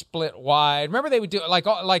linemen split wide. Remember they would do it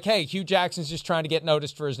like, hey, Hugh Jackson's just trying to get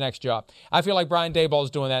noticed for his next job. I feel like Brian Daboll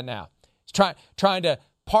is doing that now. He's trying to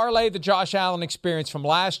parlay the Josh Allen experience from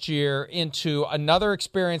last year into another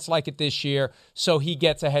experience like it this year so he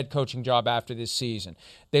gets a head coaching job after this season.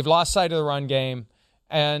 They've lost sight of the run game,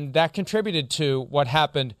 And that contributed to what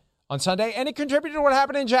happened on Sunday, and it contributed to what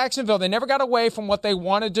happened in Jacksonville. They never got away from what they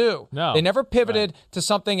want to do. No. They never pivoted to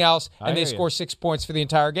something else, and they hear score 6 points for the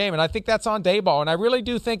entire game. And I think that's on Daboll, and I really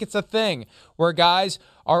do think it's a thing where guys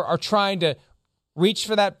are trying to reach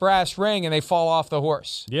for that brass ring and they fall off the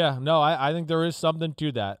horse. Yeah, no, I think there is something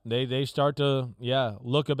to that. They start to,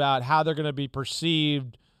 look about how they're going to be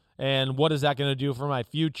perceived and what is that going to do for my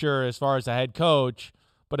future as far as a head coach.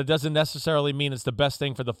 But it doesn't necessarily mean it's the best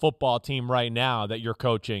thing for the football team right now that you're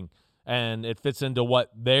coaching, and it fits into what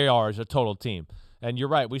they are as a total team. And you're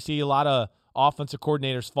right. We see a lot of offensive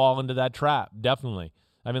coordinators fall into that trap, definitely.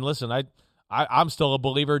 I mean, listen, I'm still a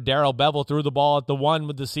believer Darrell Bevell threw the ball at the one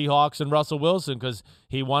with the Seahawks and Russell Wilson because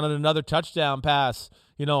he wanted another touchdown pass,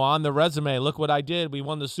 on the resume. Look what I did. We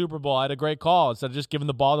won the Super Bowl. I had a great call instead of just giving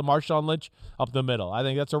the ball to Marshawn Lynch up the middle. I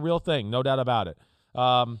think that's a real thing, no doubt about it.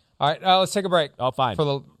 All right, let's take a break. Oh, fine. For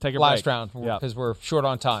the take a last break. round because we're short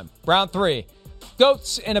on time. Round 3,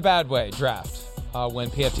 GOATs in a Bad Way draft when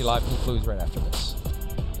PFT Live concludes right after this.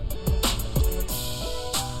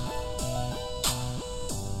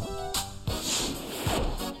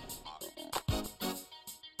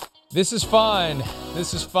 This is fine.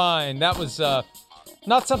 This is fine. That was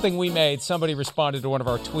not something we made. Somebody responded to one of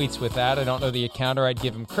our tweets with that. I don't know the account, or I'd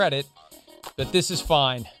give him credit. But this is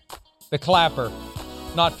fine. The clapper,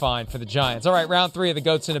 not fine for the Giants. All right, round 3 of the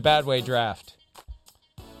GOATs in a Bad Way draft.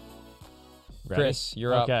 Ready? Chris,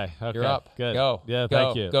 you're up. Okay. You're up. Good. Go. Yeah, go.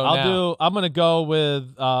 thank you. Go now. I'm going to go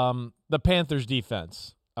with the Panthers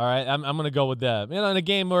defense. All right, I'm going to go with them. In a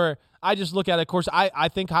game where I just look at it, of course, I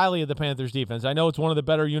think highly of the Panthers defense. I know it's one of the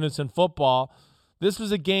better units in football. This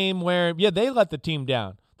was a game where, they let the team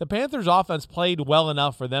down. The Panthers offense played well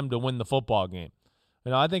enough for them to win the football game.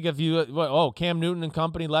 I think if Cam Newton and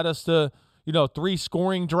company led us to, 3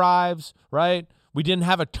 scoring drives, right? We didn't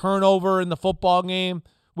have a turnover in the football game.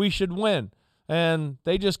 We should win. And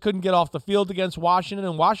they just couldn't get off the field against Washington.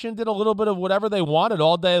 And Washington did a little bit of whatever they wanted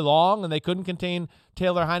all day long, and they couldn't contain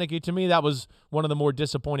Taylor Heineke. To me, that was one of the more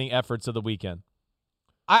disappointing efforts of the weekend.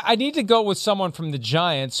 I need to go with someone from the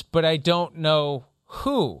Giants, but I don't know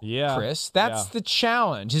who, Chris. That's the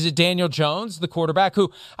challenge. Is it Daniel Jones, the quarterback, who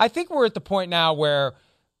I think we're at the point now where,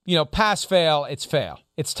 pass, fail, it's fail.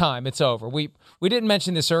 It's time. It's over. We didn't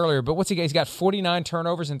mention this earlier, but what's he got? He's got 49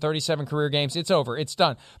 turnovers in 37 career games. It's over. It's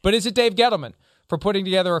done. But is it Dave Gettleman for putting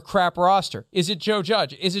together a crap roster? Is it Joe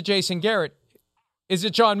Judge? Is it Jason Garrett? Is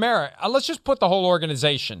it John Mara? Let's just put the whole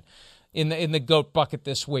organization in the GOAT bucket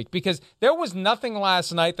this week, because there was nothing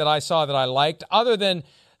last night that I saw that I liked other than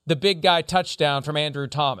the big guy touchdown from Andrew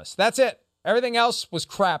Thomas. That's it. Everything else was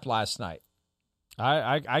crap last night.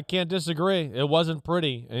 I can't disagree. It wasn't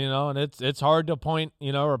pretty, and it's hard to point,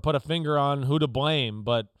 or put a finger on who to blame.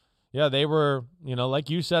 But, they were, like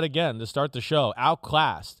you said again, to start the show,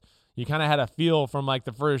 outclassed. You kind of had a feel from,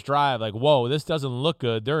 the first drive, whoa, this doesn't look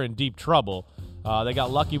good. They're in deep trouble. They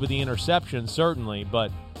got lucky with the interception, certainly.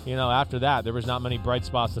 But, after that, there was not many bright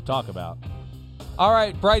spots to talk about. All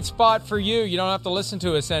right, bright spot for you. You don't have to listen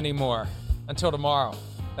to us anymore. Until tomorrow.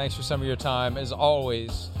 Thanks for some of your time. As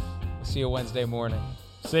always, we'll see you Wednesday morning.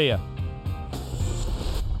 See ya.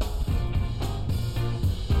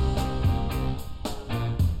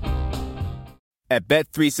 At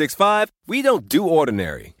Bet365, we don't do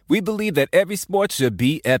ordinary. We believe that every sport should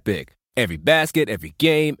be epic. Every basket, every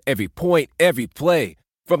game, every point, every play.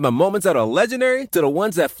 From the moments that are legendary to the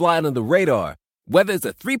ones that fly under the radar. Whether it's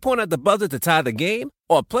a three-pointer at the buzzer to tie the game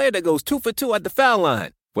or a player that goes 2 for 2 at the foul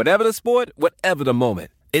line. Whatever the sport, whatever the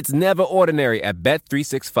moment. It's never ordinary at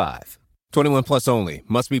Bet365. 21 plus only.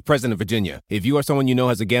 Must be present in Virginia. If you or someone you know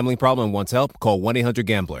has a gambling problem and wants help, call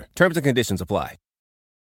 1-800-GAMBLER. Terms and conditions apply.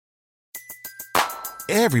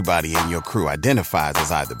 Everybody in your crew identifies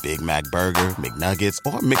as either Big Mac Burger, McNuggets,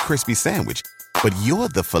 or McCrispy Sandwich. But you're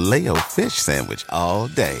the Filet-O-Fish Sandwich all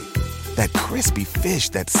day. That crispy fish,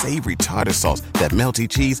 that savory tartar sauce, that melty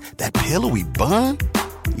cheese, that pillowy bun.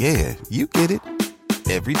 Yeah, you get it.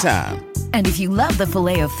 Every time. And if you love the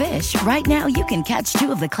Filet-O-Fish, right now you can catch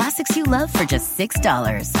 2 of the classics you love for just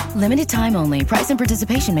 $6. Limited time only. Price and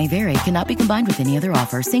participation may vary. Cannot be combined with any other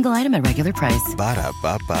offer. Single item at regular price.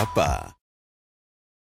 Ba-da-ba-ba-ba.